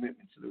showed a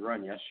commitment to the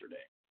run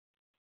yesterday.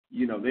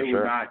 They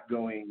were not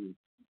going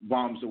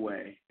bombs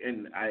away.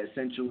 And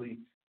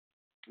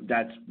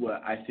that's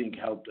what I think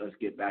helped us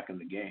get back in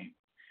the game.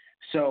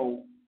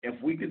 So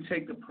if we could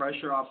take the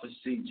pressure off of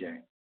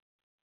CJ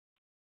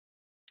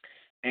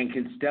and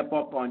can step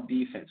up on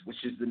defense,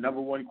 which is the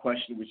number one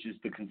question, which is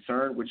the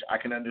concern, which I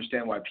can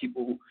understand why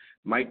people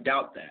might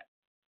doubt that.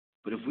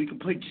 But if we can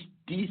play just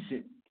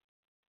decent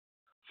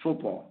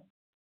football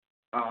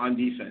on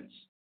defense,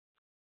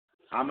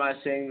 I'm not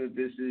saying that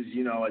this is,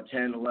 a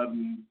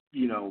 10-11,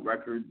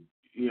 record,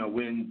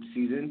 win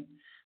season.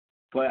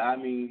 But, I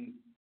mean,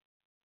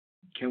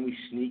 can we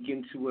sneak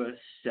into a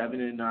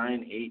 7-9,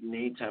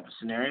 8-8 type of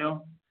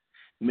scenario?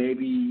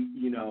 Maybe,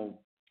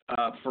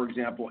 for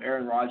example,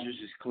 Aaron Rodgers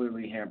is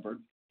clearly hampered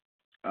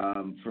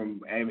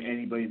from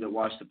everybody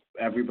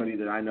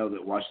that I know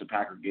that watched the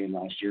Packer game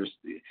last year,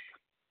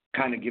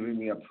 kind of giving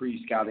me a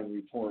pre-scouting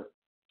report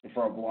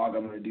for a blog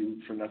I'm going to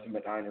do for Nothing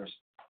But Niners,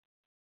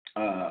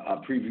 a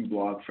preview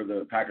blog for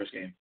the Packers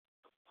game.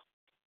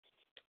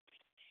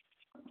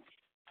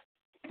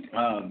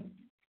 I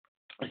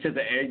said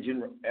that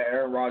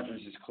Aaron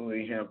Rodgers is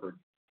clearly hampered.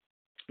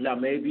 Now,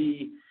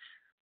 maybe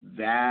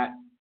that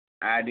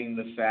adding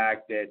the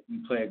fact that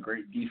we play a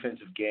great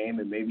defensive game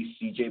and maybe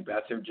C.J.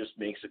 Beathard just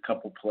makes a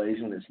couple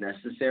plays when it's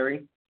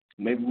necessary,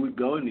 maybe we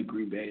go into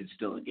Green Bay and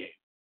still a game.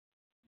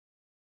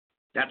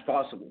 That's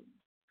possible.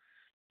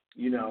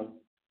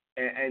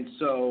 And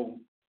so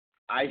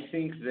I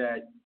think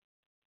that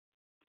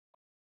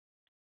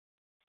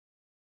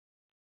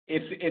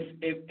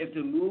if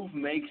the move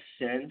makes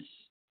sense,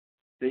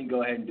 then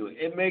go ahead and do it.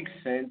 It makes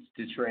sense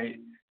to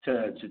trade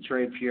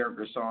Pierre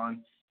Garçon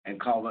and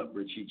call up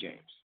Richie James.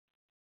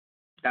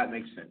 That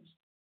makes sense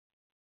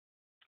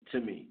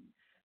to me.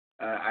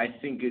 I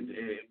think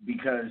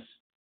because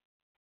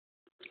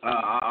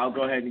I'll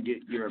go ahead and get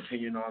your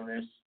opinion on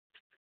this,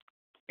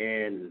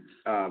 and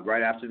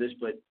right after this.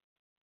 But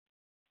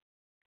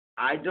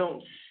I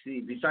don't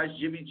see, besides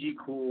Jimmy G.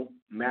 Cool,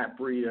 Matt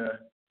Breida,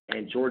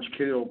 and George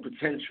Kittle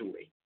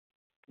potentially.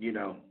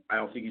 I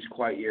don't think he's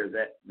quite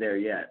there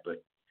yet.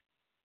 But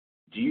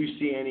do you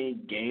see any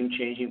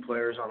game-changing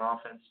players on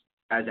offense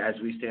as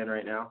we stand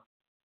right now?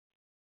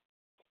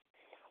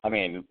 I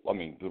mean,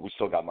 we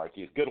still got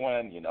Marquise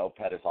Goodwin.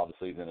 Pettis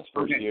obviously is in his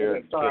first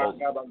year. Sorry,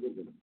 how about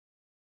Goodwin?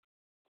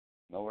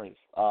 No worries.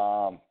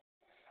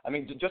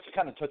 Just to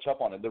kind of touch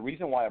up on it, the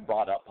reason why I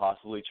brought up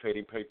possibly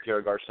trading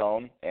Pierre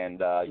Garçon and,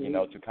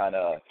 to kind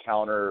of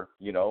counter,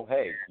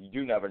 hey, you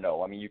do never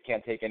know. You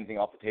can't take anything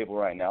off the table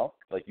right now.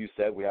 Like you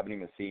said, we haven't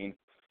even seen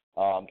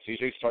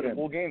CJ start a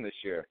full game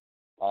this year.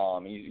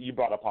 You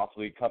brought up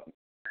possibly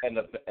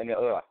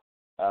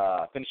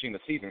finishing the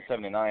season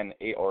 7-9,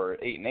 8 or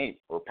 8-8,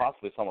 or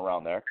possibly somewhere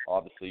around there.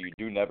 Obviously, you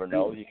do never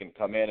know. He can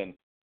come in and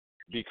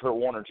be Kurt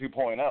Warner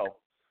 2.0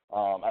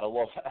 at a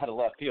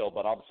left field,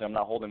 but obviously I'm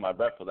not holding my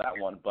breath for that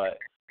one. But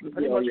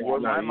pretty much where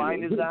my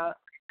mind is at,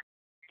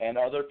 and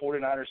other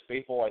 49ers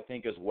faithful, I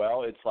think, as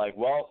well, it's like,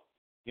 well,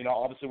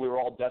 obviously we were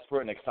all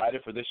desperate and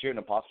excited for this year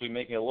and possibly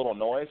making a little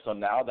noise. So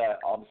now that,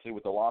 obviously,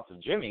 with the loss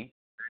of Jimmy,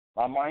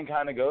 my mind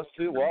kind of goes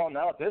to, well,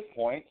 now at this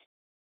point,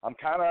 I'm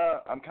kind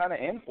of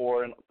in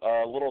for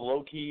a little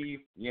low key,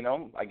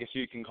 I guess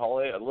you can call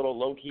it a little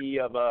low key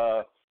of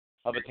a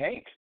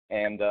tank,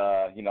 and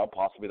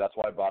possibly that's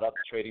why I brought up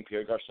trading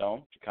Pierre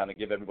Garçon to kind of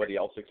give everybody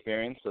else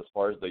experience as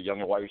far as the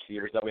younger wide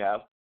receivers that we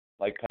have,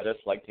 like Pettis,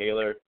 like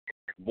Taylor,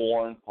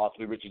 Bourne,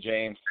 possibly Richie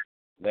James.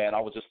 Then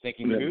I was just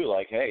thinking too,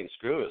 like, hey,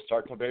 screw it,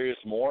 start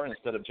Tavarius Moore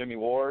instead of Jimmy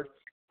Ward,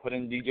 put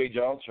in DJ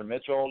Jones or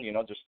Mitchell,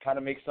 just kind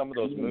of make some of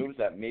those moves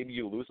that maybe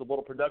you lose a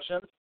little production.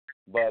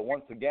 But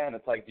once again,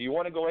 it's like, do you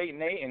want to go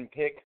 8-8 and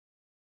pick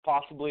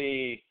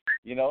possibly,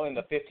 in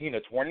the 15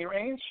 to 20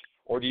 range,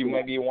 or do you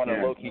maybe want to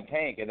low-key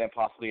tank and then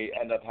possibly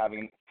end up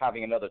having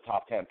another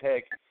top 10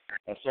 pick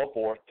and so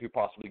forth to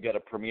possibly get a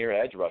premier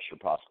edge rusher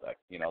prospect?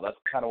 That's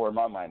kind of where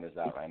my mind is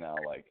at right now.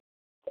 Like,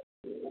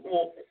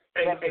 well,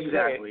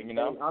 exactly.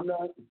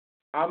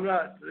 I'm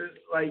not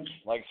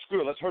like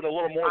screw it. Let's hurt a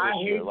little more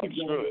this year. Like,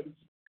 screw it.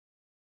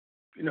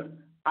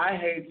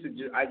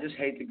 I just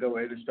hate to go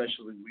in,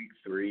 especially week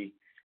 3,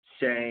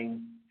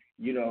 saying,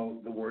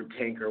 the word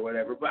tank or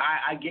whatever. But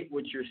I get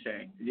what you're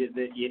saying.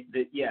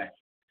 That yes.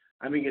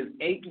 Is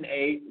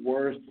 8-8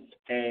 worth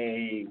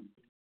the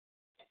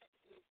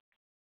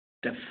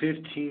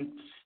 15th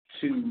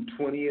to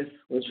 20th,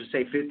 let's just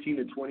say 15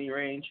 to 20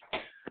 range,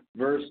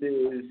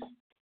 versus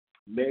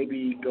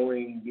maybe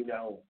going,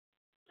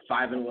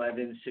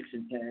 5-11,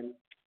 6-10,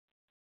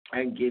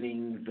 and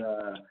getting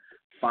the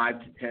 5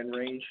 to 10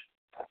 range?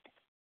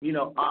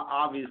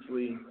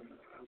 Obviously,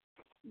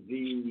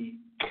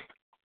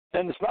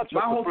 and it's not just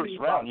the first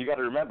round. You got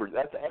to remember,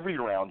 that's every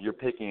round you're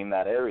picking in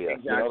that area.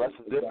 Exactly, that's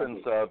the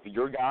difference of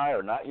your guy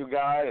or not your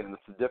guy, and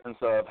it's the difference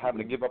of having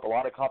to give up a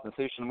lot of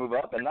compensation to move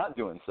up and not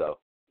doing so.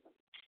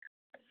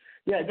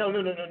 Yeah, no.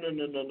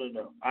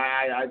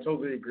 I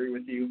totally agree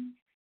with you.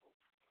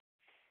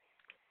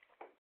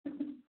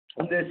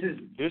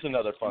 Here's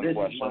another fun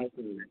question.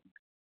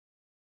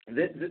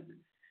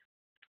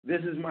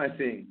 This is my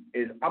thing.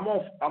 I'm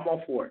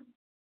all for it.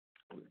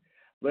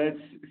 Let's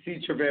see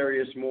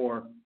Travarius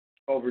Moore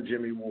over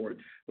Jimmy Ward.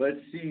 Let's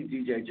see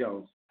DJ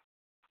Jones.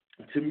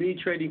 To me,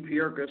 trading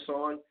Pierre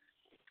Garçon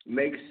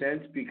makes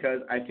sense because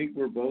I think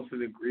we're both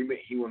in agreement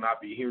he will not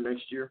be here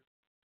next year.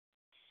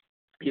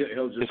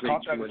 He'll just his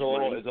contract is a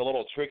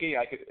little tricky.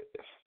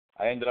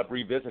 I ended up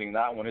revisiting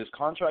that one. His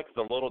contract's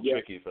a little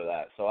tricky for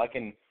that. So I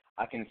can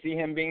see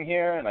him being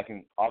here, and I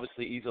can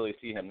obviously easily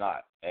see him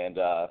not. And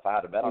if I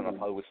had a bet on him, I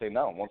probably would say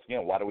no. Once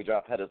again, why do we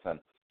draft Pettis then?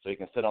 So he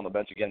can sit on the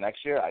bench again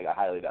next year? I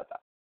highly doubt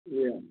that.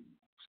 Yeah.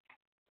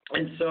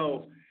 And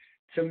so,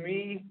 to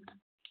me,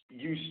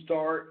 you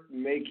start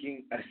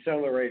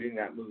accelerating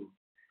that move.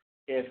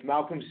 If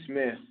Malcolm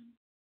Smith,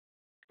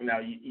 now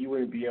you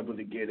wouldn't be able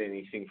to get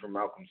anything from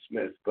Malcolm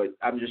Smith, but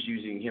I'm just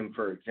using him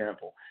for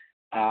example.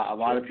 A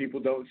lot of people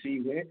don't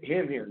see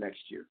him here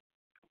next year.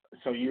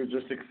 So you're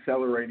just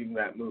accelerating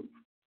that move.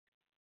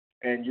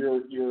 And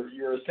you're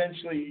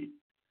essentially,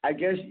 I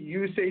guess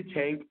you say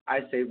tank, I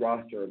say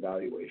roster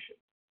evaluation.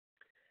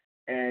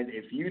 And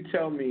if you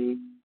tell me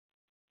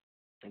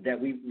that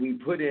we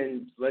put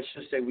in, let's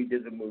just say we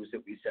did the moves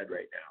that we said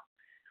right now,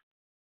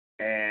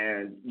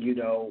 and,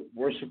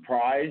 we're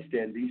surprised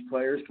and these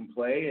players can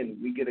play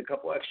and we get a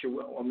couple extra,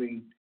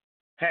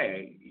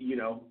 hey,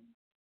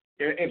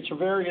 if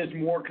Travarius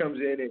Moore comes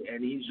in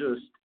and he's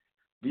just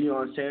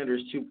Deion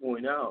Sanders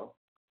 2.0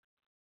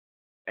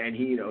 and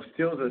he,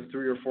 steals us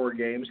 3 or 4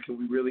 games, can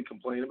we really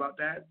complain about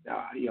that?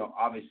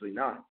 Obviously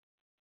not.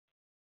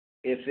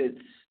 If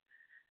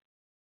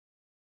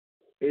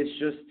it's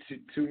just,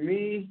 to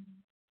me,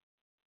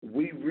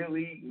 we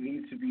really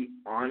need to be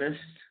honest,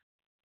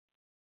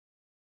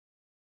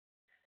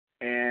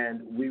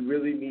 and we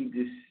really need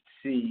to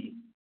see,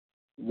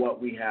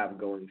 what we have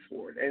going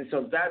forward. And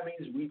so that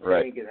means we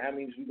Right. tank, and that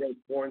means we go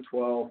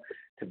 4-12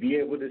 to be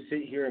able to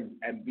sit here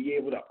and be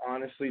able to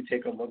honestly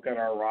take a look at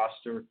our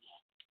roster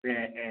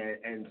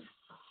and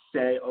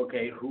say,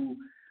 okay, who,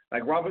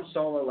 like Robert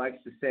Saleh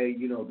likes to say,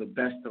 the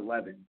best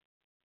 11.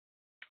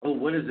 Well,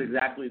 what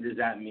exactly does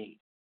that mean?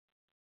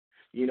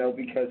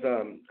 Because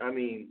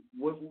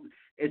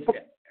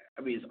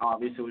it's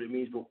obvious what it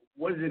means, but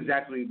what does it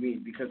exactly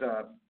mean? Because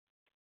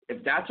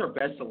if that's our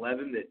best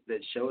 11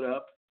 that showed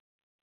up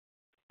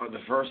on the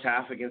first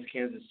half against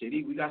Kansas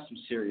City, we got some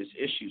serious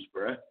issues,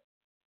 bruh.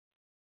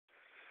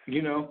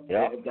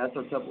 Yeah. If that's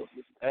our top.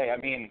 Hey,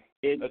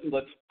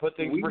 let's put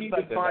things in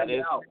perspective. That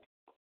is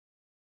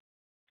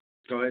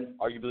Go ahead.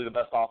 arguably the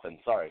best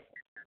offense. Sorry.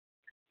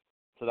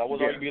 So that was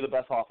Yeah. arguably the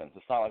best offense.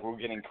 It's not like we're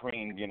getting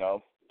creamed,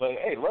 But,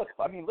 hey, look,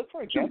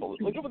 for example,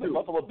 look at what the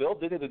Buffalo Bills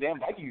did to the damn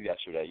Vikings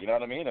yesterday. You know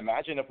what I mean?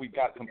 Imagine if we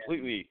got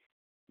completely,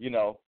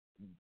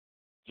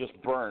 just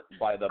burnt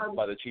by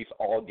the Chiefs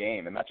all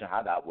game. Imagine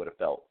how that would have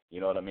felt. You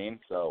know what I mean?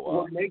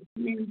 So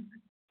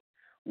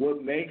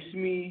what makes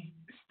me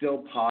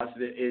still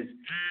positive is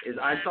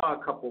I saw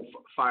a couple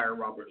fire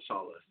Robert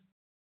Saleh.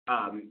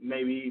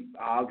 Maybe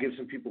I'll give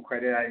some people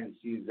credit. I didn't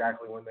see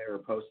exactly when they were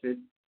posted.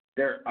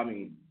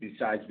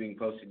 Besides being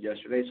posted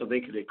yesterday, so they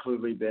could have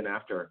clearly been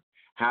after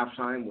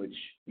halftime, which,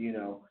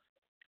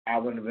 I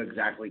wouldn't have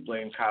exactly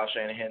blamed Kyle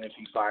Shanahan if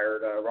he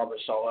fired Robert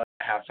Saleh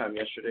at halftime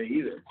yesterday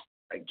either.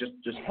 Like, just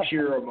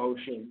pure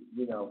emotion,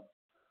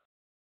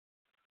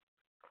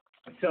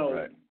 So,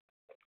 right.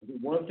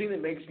 One thing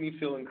that makes me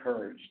feel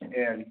encouraged,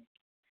 and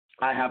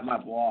I have my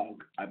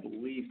blog, I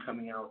believe,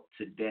 coming out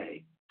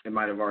today. It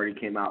might have already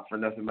came out for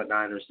Nothing But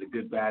Niners, the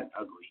good, bad,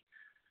 ugly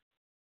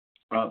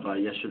of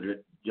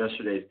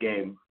yesterday's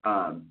game.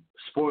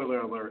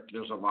 Spoiler alert,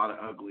 there's a lot of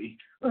ugly.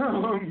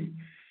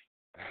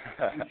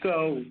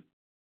 So,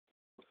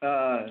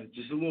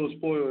 just a little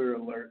spoiler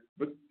alert.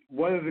 But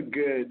one of the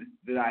good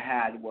that I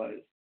had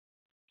was,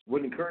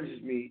 what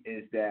encourages me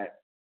is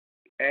that,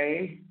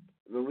 A,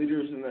 the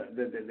leaders in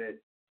that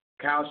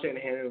Kyle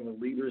Shanahan and the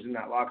leaders in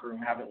that locker room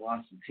haven't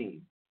lost a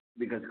team,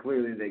 because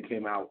clearly they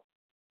came out,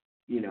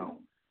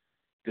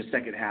 the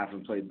second half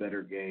and played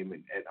better game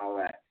and all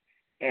that.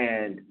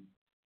 And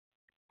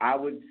I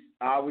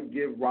would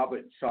give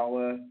Robert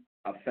Saleh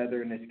a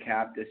feather in his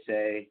cap to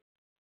say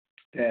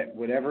that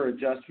whatever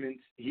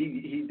adjustments,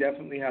 he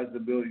definitely has the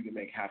ability to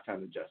make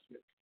halftime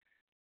adjustments.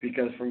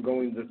 Because from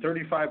going to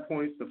 35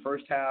 points the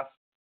first half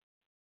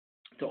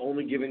to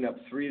only giving up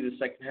 3 the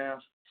second half,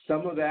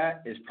 some of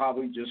that is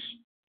probably just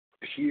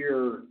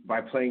pure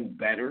by playing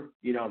better,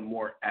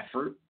 more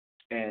effort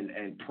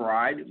and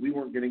pride. We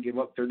weren't going to give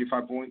up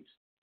 35 points.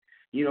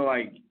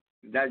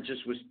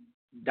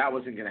 That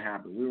wasn't going to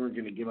happen. We weren't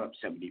going to give up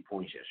 70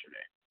 points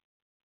yesterday.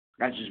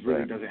 That just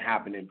really doesn't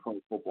happen in pro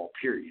football,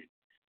 period.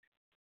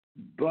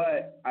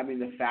 But,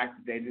 the fact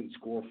that they didn't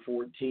score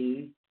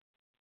 14,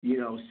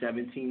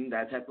 17,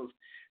 that type of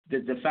 –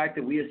 the fact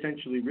that we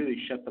essentially really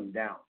shut them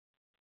down.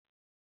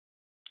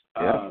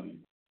 Yeah.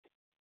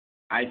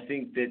 I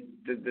think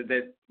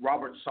that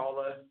Robert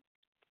Saleh,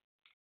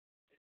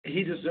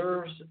 he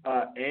deserves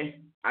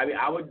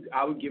I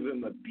would give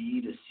him a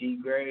B to C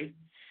grade.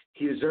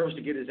 He deserves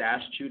to get his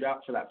ass chewed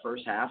out for that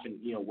first half, and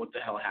what the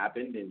hell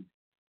happened, and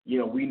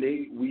we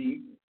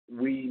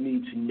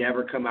need to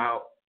never come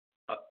out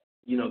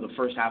the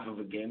first half of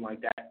a game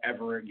like that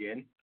ever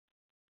again.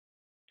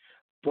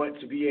 But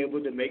to be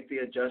able to make the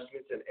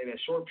adjustments in a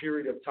short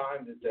period of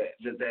time that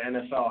the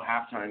NFL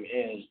halftime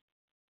is,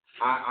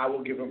 I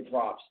will give him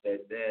props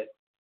that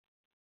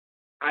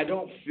I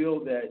don't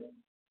feel that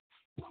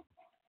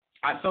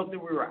 – I felt that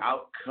we were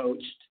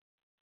out-coached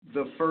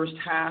the first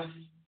half,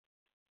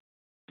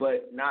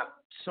 but not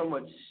so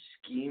much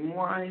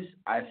scheme-wise.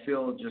 I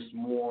feel just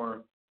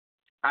more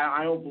 –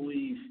 I don't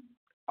believe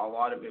a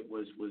lot of it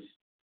was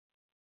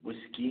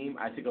scheme.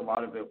 I think a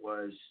lot of it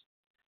was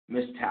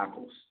missed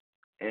tackles.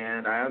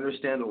 And I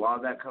understand a lot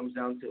of that comes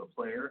down to a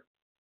player.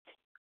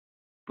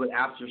 But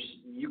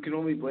you can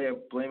only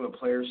blame a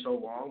player so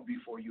long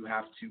before you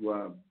have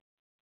to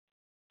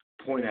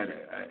point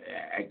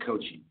at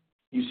coaching.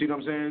 You see what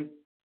I'm saying?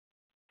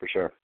 For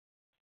sure.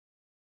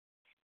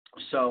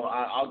 So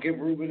I'll give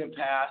Ruben a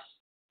pass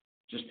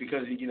just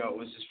because, it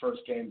was his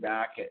first game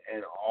back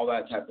and all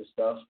that type of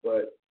stuff.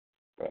 But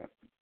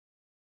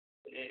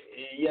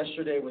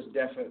yesterday was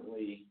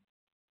definitely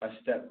a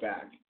step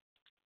back.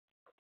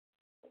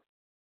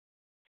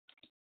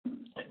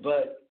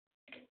 But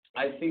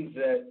I think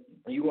that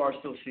you are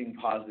still seeing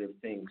positive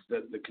things.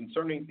 The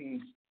concerning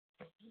things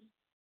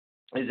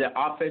is that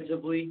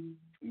offensively,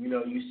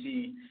 you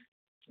see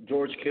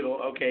George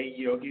Kittle, okay,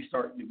 he's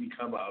starting to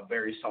become a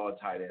very solid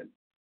tight end.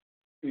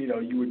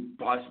 You would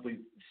possibly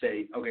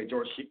say, okay,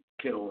 George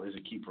Kittle is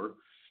a keeper.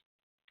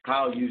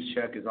 Kyle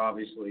Juszczyk is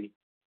obviously,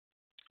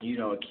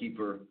 a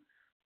keeper.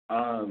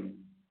 I'm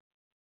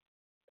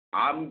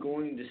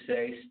going to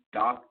say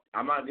stop.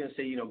 I'm not going to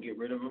say, get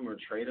rid of him or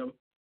trade him.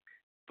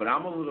 But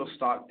I'm a little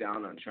stock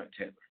down on Trent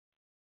Taylor.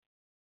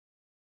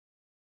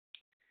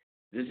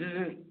 This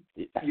isn't,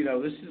 this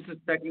is the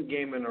second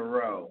game in a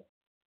row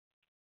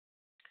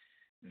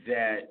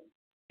that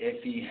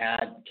if he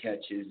had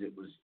catches, it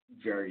was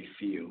very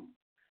few.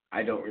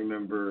 I don't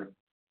remember.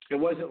 It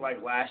wasn't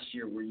like last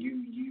year where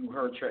you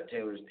heard Trent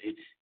Taylor's name.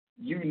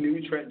 You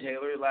knew Trent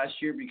Taylor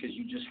last year because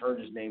you just heard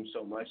his name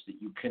so much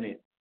that you couldn't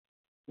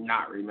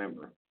not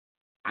remember.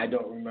 I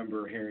don't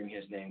remember hearing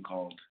his name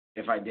called.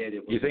 If I did,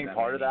 it was. You think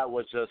part of that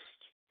was just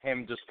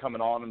him just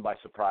coming on and by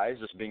surprise,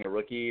 just being a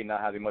rookie and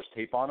not having much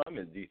tape on him?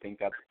 Do you think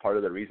that's part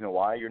of the reason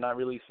why you're not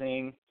really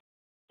seeing,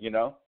 you're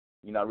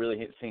not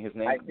really seeing his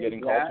name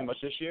getting called too much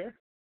this year?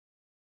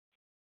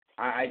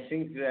 I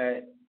think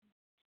that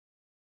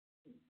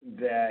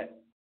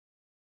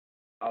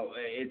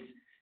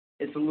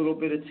it's a little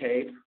bit of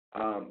tape.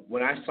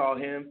 When I saw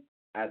him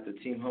at the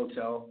team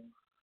hotel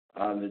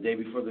the day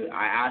before,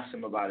 I asked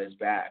him about his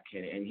back,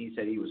 and he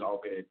said he was all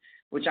good,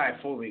 which I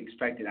fully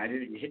expected. I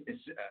didn't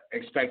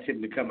expect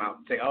him to come out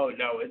and say, "Oh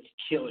no, it's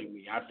killing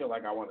me. I feel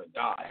like I want to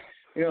die."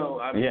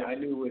 I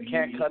knew what he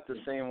can't cut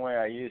the same way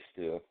I used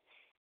to.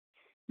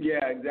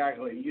 Yeah,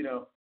 exactly.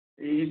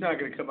 He's not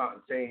going to come out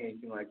and say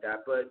anything like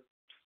that. But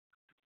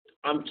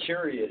I'm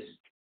curious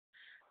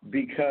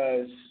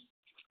because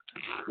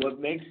what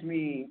makes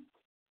me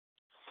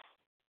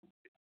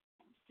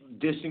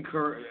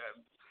disencouraged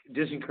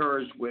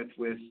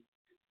with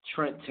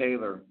Trent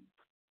Taylor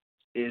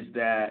is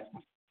that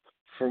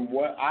from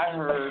what I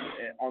heard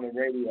on the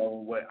radio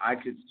and what I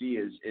could see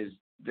is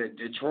that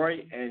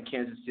Detroit and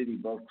Kansas City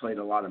both played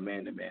a lot of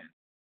man-to-man.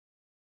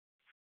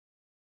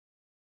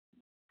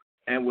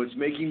 And what's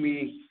making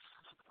me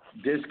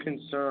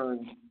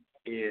disconcerted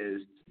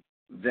is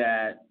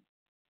that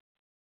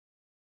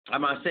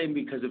I'm not saying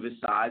because of his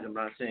size, I'm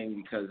not saying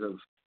because of,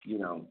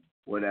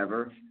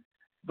 whatever.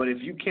 But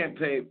if you can't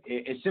play,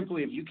 it's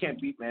simply if you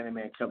can't beat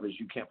man-to-man coverage,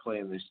 you can't play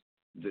in this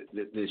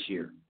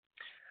year.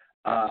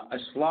 A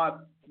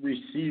slot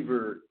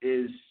receiver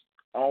is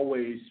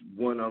always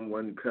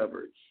one-on-one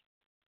coverage.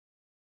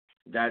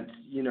 That's,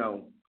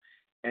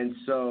 and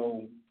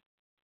so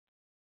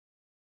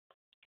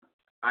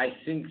I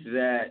think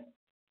that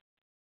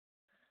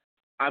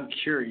I'm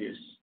curious.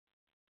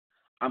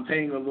 I'm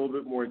paying a little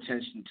bit more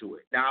attention to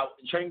it. Now,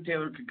 Trent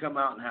Taylor could come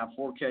out and have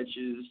 4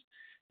 catches,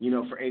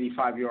 for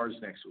 85 yards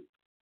next week.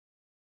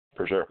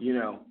 For sure.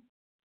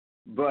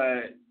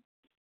 But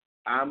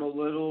I'm a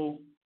little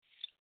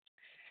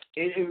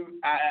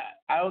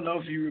I don't know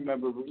if you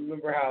remember, but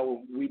remember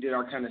how we did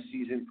our kind of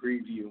season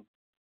preview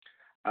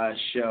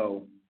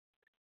show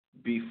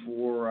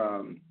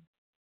before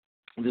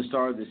the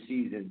start of the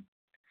season.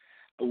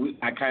 We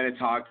kind of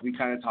talked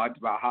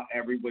about how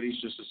everybody's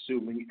just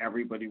assuming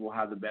everybody will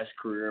have the best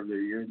career of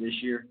their year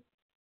this year.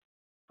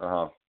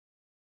 Uh-huh.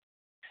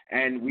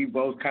 And we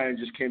both kind of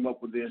just came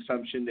up with the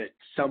assumption that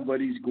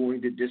somebody's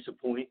going to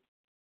disappoint.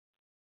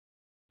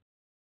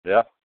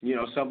 Yeah.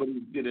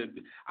 Somebody's going to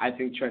 – I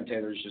think Trent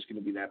Taylor is just going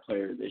to be that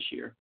player this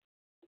year.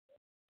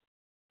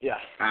 Yeah.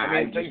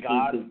 Thank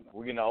God,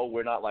 we're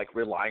not,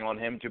 relying on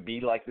him to be,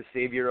 the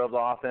savior of the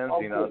offense.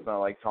 It's not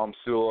like Tom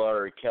Sula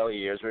or Kelly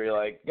years where you're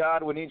like,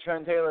 God, we need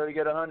Trent Taylor to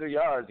get 100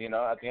 yards.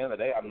 At the end of the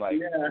day, I'm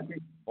like,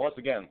 once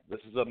again,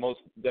 this is the most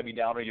Debbie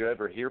Downer you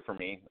ever hear from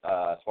me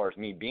as far as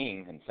me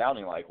being and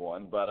sounding like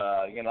one. But,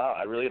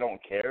 I really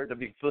don't care, to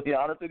be fully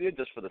honest with you,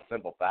 just for the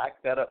simple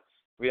fact that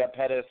we have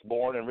Pettis,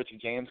 Bourne, and Richie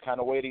James kind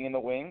of waiting in the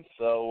wings.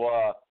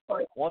 So,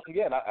 once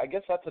again, I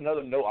guess that's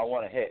another note I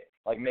want to hit.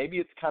 Maybe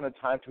it's kind of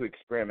time to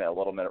experiment a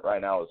little bit right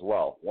now as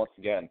well. Once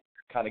again,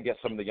 kind of get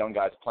some of the young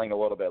guys playing a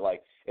little bit.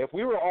 If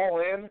we were all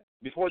in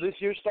before this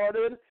year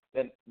started,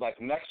 then,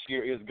 next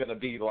year is going to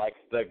be,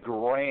 the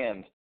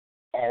grand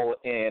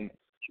all-in.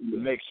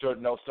 Make sure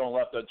no stone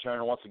left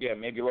unturned. Once again,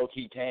 maybe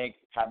low-key tank,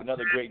 have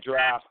another great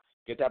draft,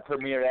 get that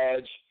premier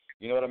edge.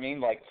 You know what I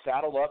mean?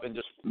 Saddle up and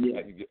just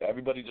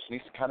everybody just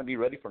needs to kind of be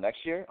ready for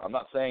next year. I'm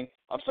not saying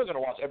 – I'm still going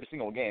to watch every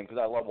single game because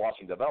I love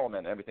watching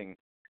development and everything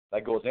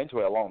that goes into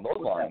it along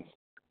those lines.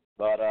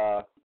 But,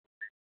 at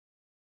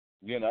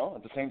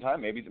the same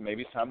time, maybe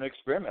it's time to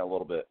experiment a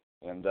little bit.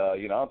 And,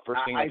 first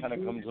thing that kind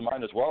of comes to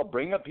mind as well,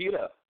 bring up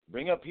Pita.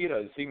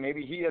 See,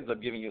 maybe he ends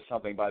up giving you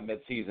something by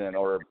midseason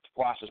or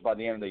flashes by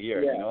the end of the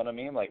year. Yeah. You know what I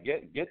mean?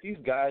 Get these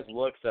guys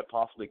looks that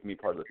possibly can be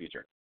part of the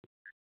future.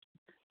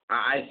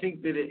 I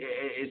think that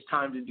it's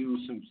time to do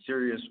some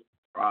serious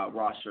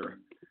roster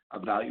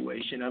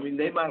evaluation.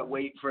 They might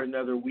wait for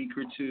another week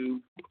or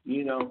two,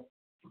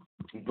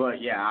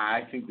 But, yeah,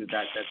 I think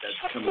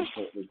that's coming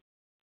forward.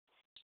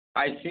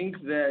 I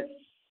think that,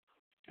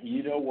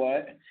 you know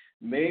what,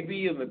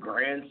 maybe in the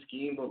grand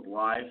scheme of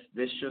life,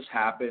 this just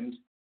happened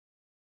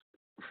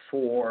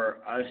for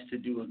us to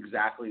do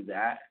exactly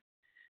that.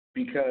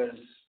 Because,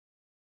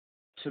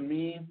 to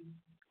me,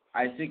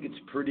 I think it's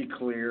pretty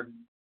clear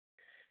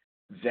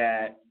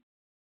that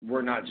we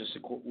weren't just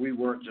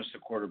a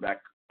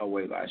quarterback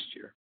away last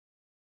year.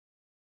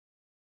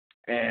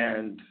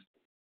 And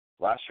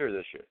last year or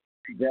this year?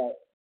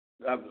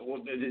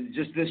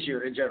 Just this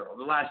year in general,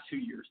 the last 2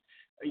 years.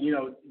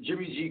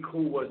 Jimmy G.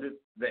 Cool wasn't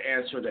the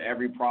answer to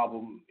every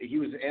problem. He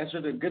was the answer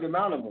to a good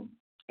amount of them.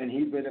 and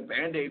he'd been a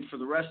Band-Aid for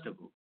the rest of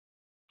them.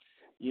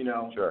 You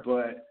know, Sure.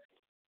 But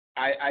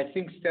I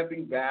think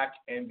stepping back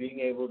and being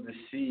able to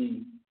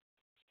see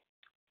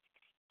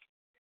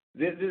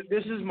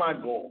this is my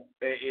goal,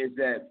 is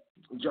that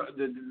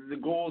the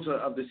goals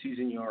of the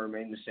season,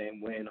 remain the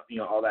same, win,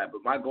 all that.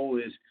 But my goal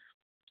is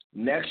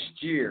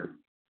next year,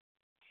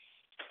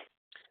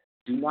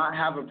 do not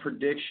have a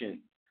prediction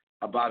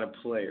about a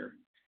player.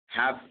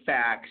 Have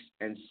facts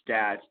and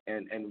stats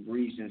and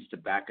reasons to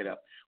back it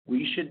up.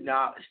 We should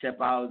not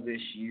step out of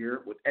this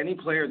year with any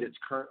player that's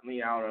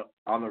currently out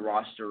on the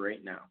roster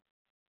right now.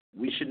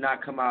 We should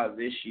not come out of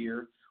this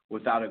year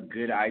without a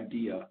good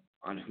idea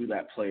on who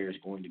that player is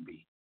going to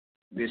be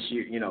this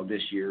year,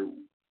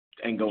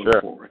 and going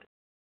forward.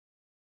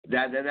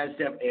 That's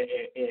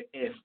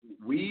if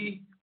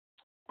we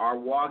are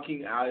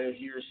walking out of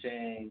here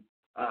saying,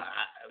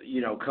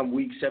 come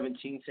week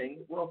 17,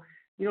 saying, well,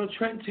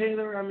 Trent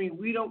Taylor, I mean,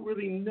 we don't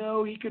really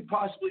know. He could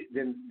possibly –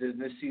 then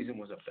this season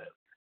was a failure.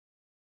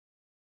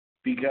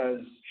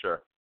 Because,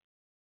 sure,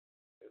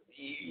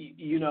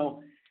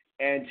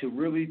 and to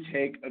really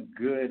take a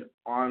good,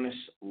 honest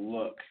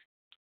look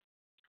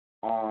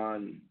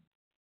on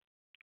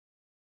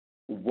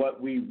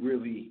what we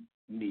really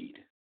need.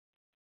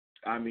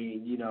 I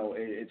mean,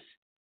 it's,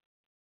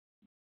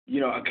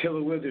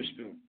 Ahkello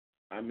Witherspoon.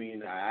 I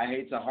mean, I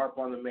hate to harp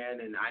on the man,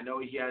 and I know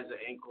he has an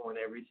ankle and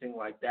everything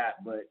like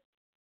that, but,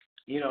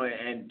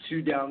 and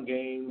 2 down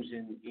games,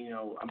 and,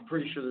 I'm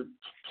pretty sure there's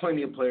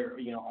plenty of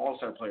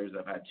all-star players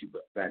that have had 2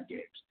 bad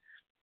games.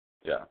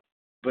 Yeah.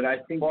 But I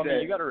think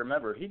you got to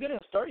remember, he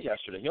didn't start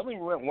yesterday. He only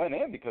went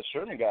in because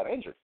Sherman got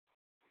injured.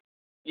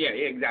 Yeah,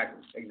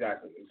 exactly.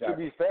 To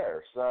be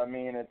fair. So, I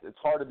mean, it's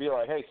hard to be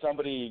like, hey,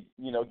 somebody,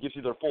 gives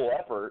you their full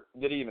effort,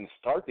 didn't even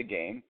start the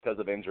game because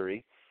of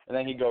injury, and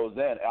then he goes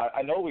in.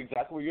 I know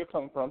exactly where you're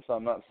coming from, so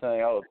I'm not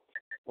saying,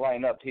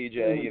 line up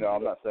TJ,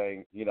 I'm not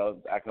saying,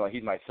 acting like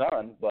he's my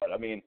son, but, I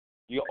mean,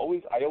 I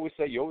always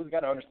say you always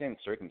got to understand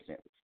the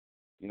circumstances,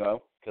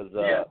 because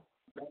yeah,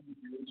 that is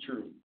very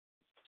true.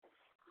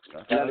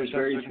 That is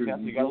very true.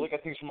 You got to look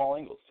at things from all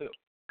angles, too.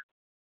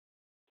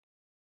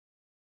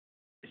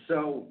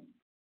 So,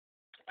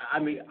 I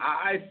mean,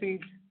 I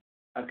think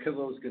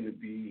Ahkello is going to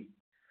be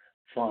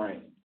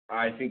fine.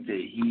 I think that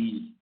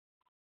he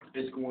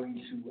is going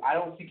to – I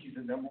don't think he's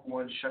the number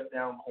 1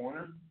 shutdown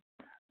corner,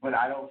 but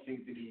I don't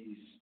think that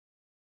he's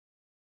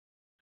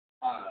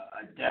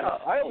a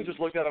depth. I always just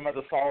looked at him as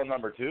a solid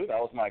number 2. That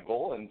was my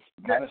goal, and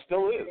kind of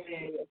still is.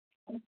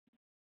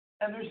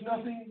 And there's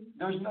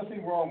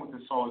nothing wrong with the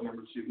solid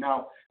number 2.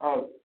 Now,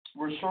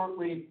 we're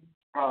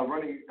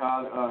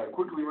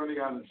quickly running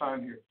out of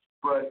time here.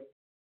 But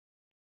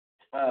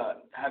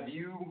have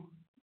you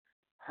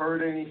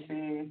heard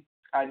anything?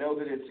 I know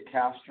that it's a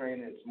calf strain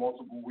and it's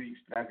multiple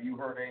weeks, but have you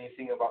heard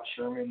anything about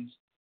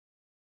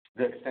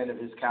the extent of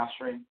his calf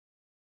strain?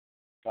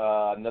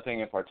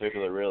 Nothing in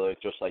particular, really.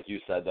 Just like you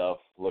said,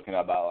 though, looking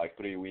at about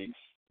 3 weeks.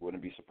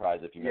 Wouldn't be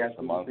surprised if he missed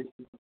a month.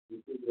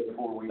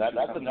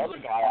 That's another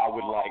guy I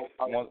would like.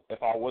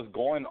 If I was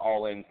going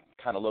all in,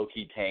 kind of low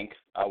key tank,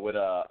 I would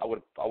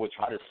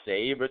try to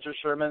save Richard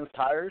Sherman's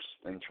tires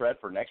and tread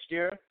for next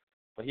year.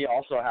 But he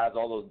also has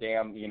all those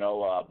damn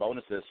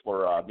bonuses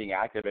for being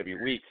active every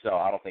week. So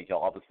I don't think he'll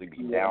obviously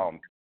be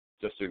down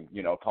just to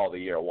call the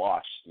year a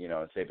wash,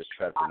 and save his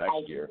tread for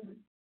next year.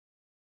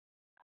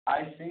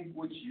 I think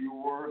what you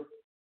were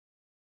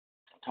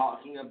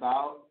talking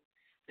about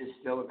is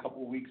still a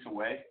couple weeks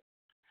away.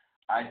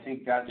 I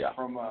think that's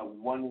from a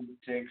 1-6,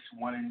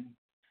 1-5,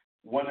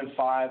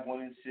 1-6,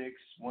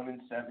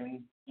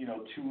 1-7,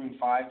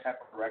 2-5 type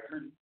of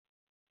record.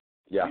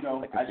 Yeah, I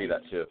can see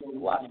that too. The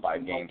last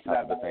 5 games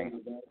type of a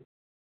thing.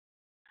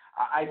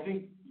 I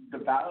think the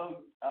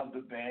Battle of the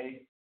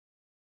Bay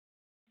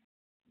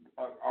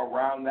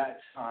around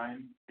that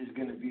time is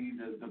going to be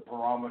the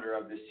barometer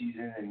of the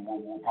season, and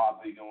we're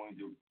probably going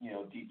to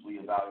deeply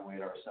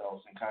evaluate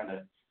ourselves and kind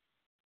of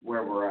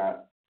where we're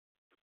at.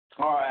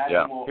 All right,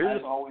 Adam, well,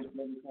 as always,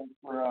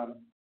 brother,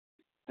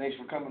 thanks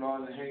for coming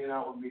on and hanging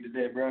out with me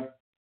today, bro.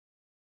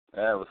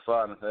 Yeah, it was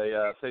fun. Hey,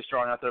 stay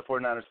strong out there,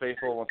 49ers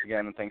faithful. Once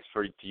again, and thanks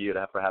to you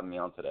for having me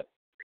on today.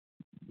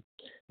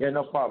 Yeah,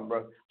 no problem,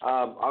 bro.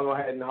 I'll go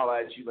ahead and holler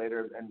at you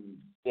later, and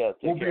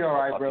we'll be all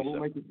right, bro. We'll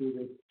make it through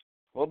this.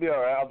 We'll be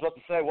all right. I was about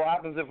to say, what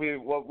happens if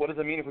what does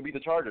it mean if we beat the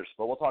Chargers?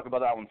 But we'll talk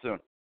about that one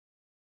soon.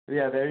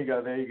 Yeah, there you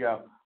go.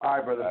 All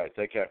right, brother. All right,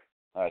 take care.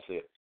 All right, see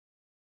you.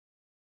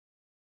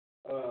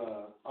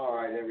 All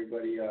right,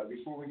 everybody.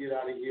 Before we get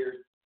out of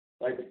here,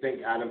 I'd like to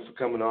thank Adam for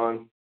coming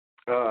on.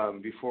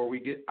 Before we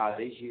get out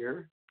of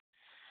here,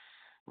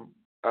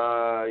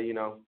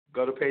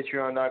 go to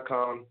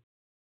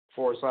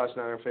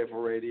patreon.com/Niner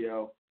Faithful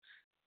Radio.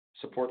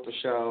 Support the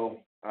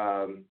show.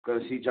 Go to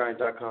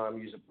SeatGiant.com.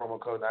 Use the promo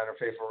code Niner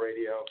Faithful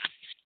Radio.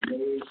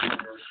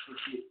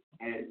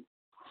 And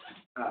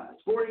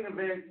sporting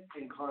event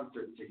and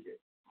concert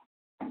ticket.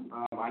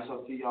 I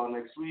shall see y'all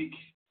next week.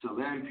 Till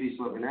then, peace,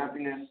 love, and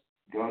happiness.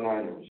 Go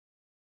Niners.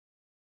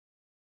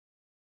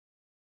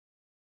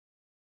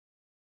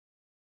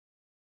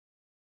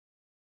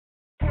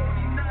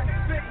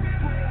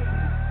 Faithful.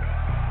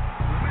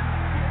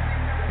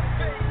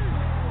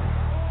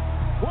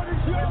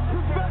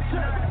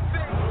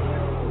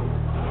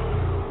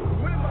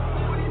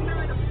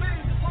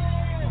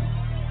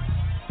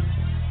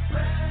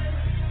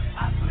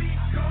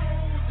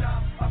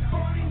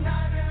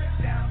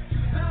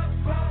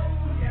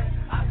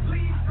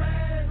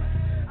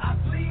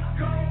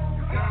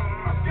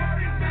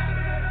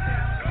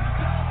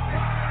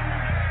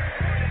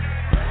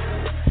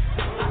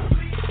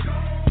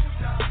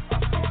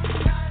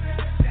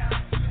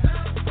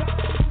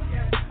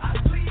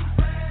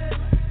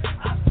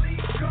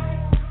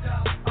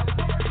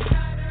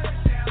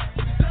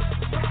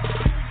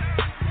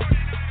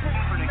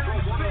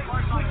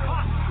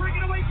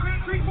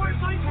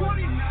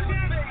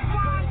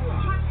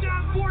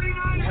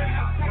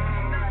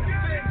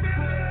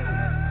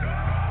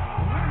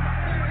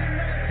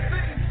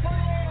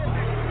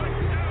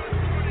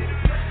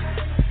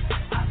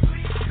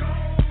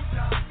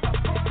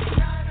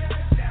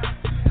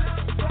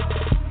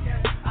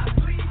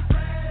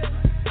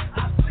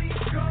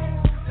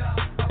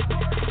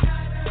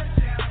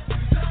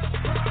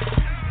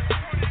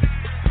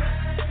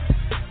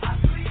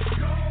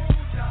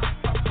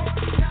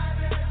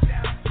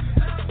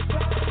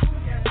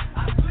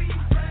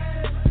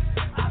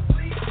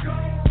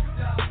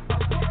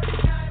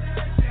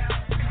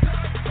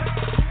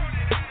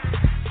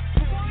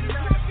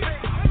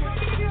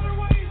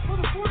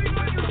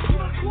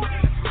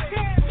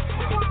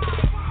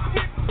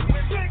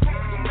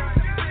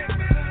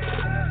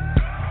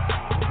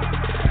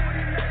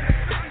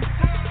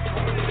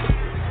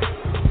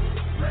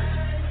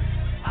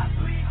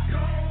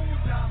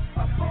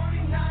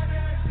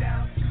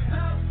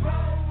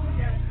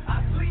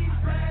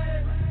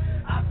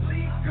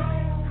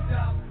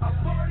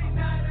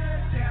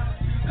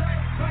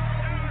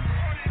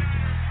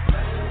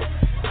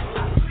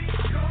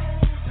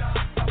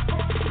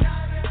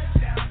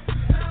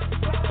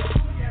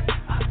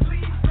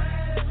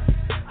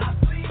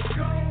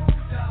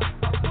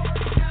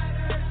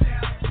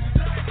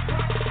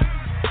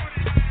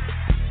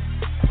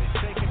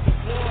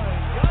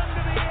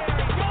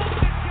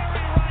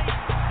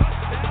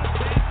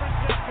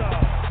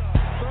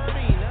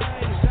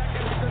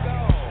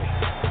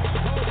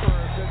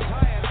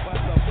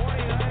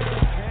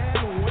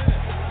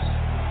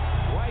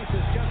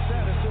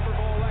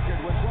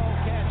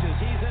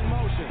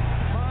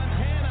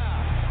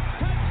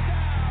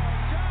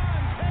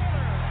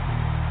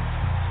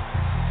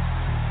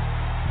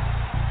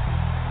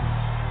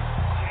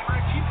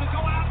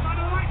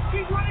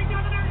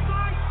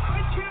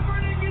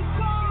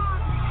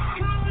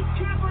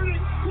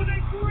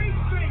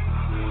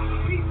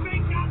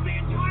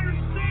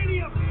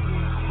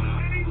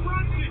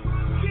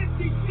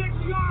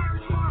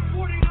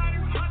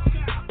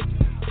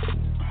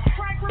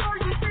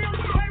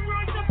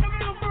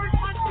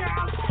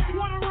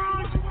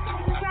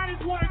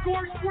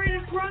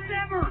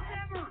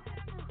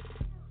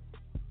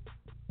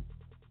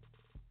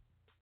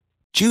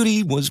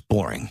 Judy was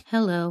boring.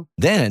 Hello.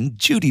 Then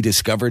Judy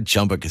discovered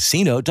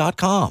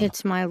ChumbaCasino.com.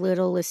 It's my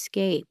little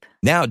escape.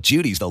 Now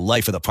Judy's the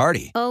life of the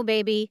party. Oh,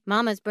 baby,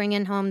 mama's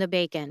bringing home the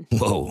bacon.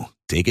 Whoa,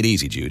 take it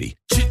easy, Judy.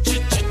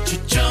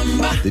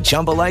 The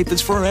Chumba life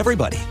is for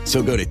everybody.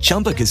 So go to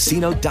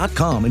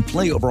ChumbaCasino.com and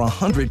play over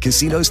 100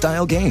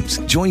 casino-style games.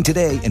 Join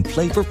today and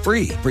play for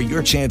free for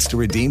your chance to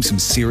redeem some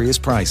serious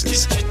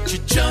prizes.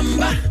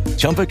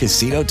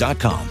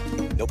 ChumbaCasino.com.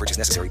 No purchase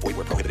necessary. Void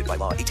where prohibited by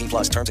law.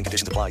 18+ terms and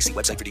conditions apply. See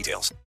website for details.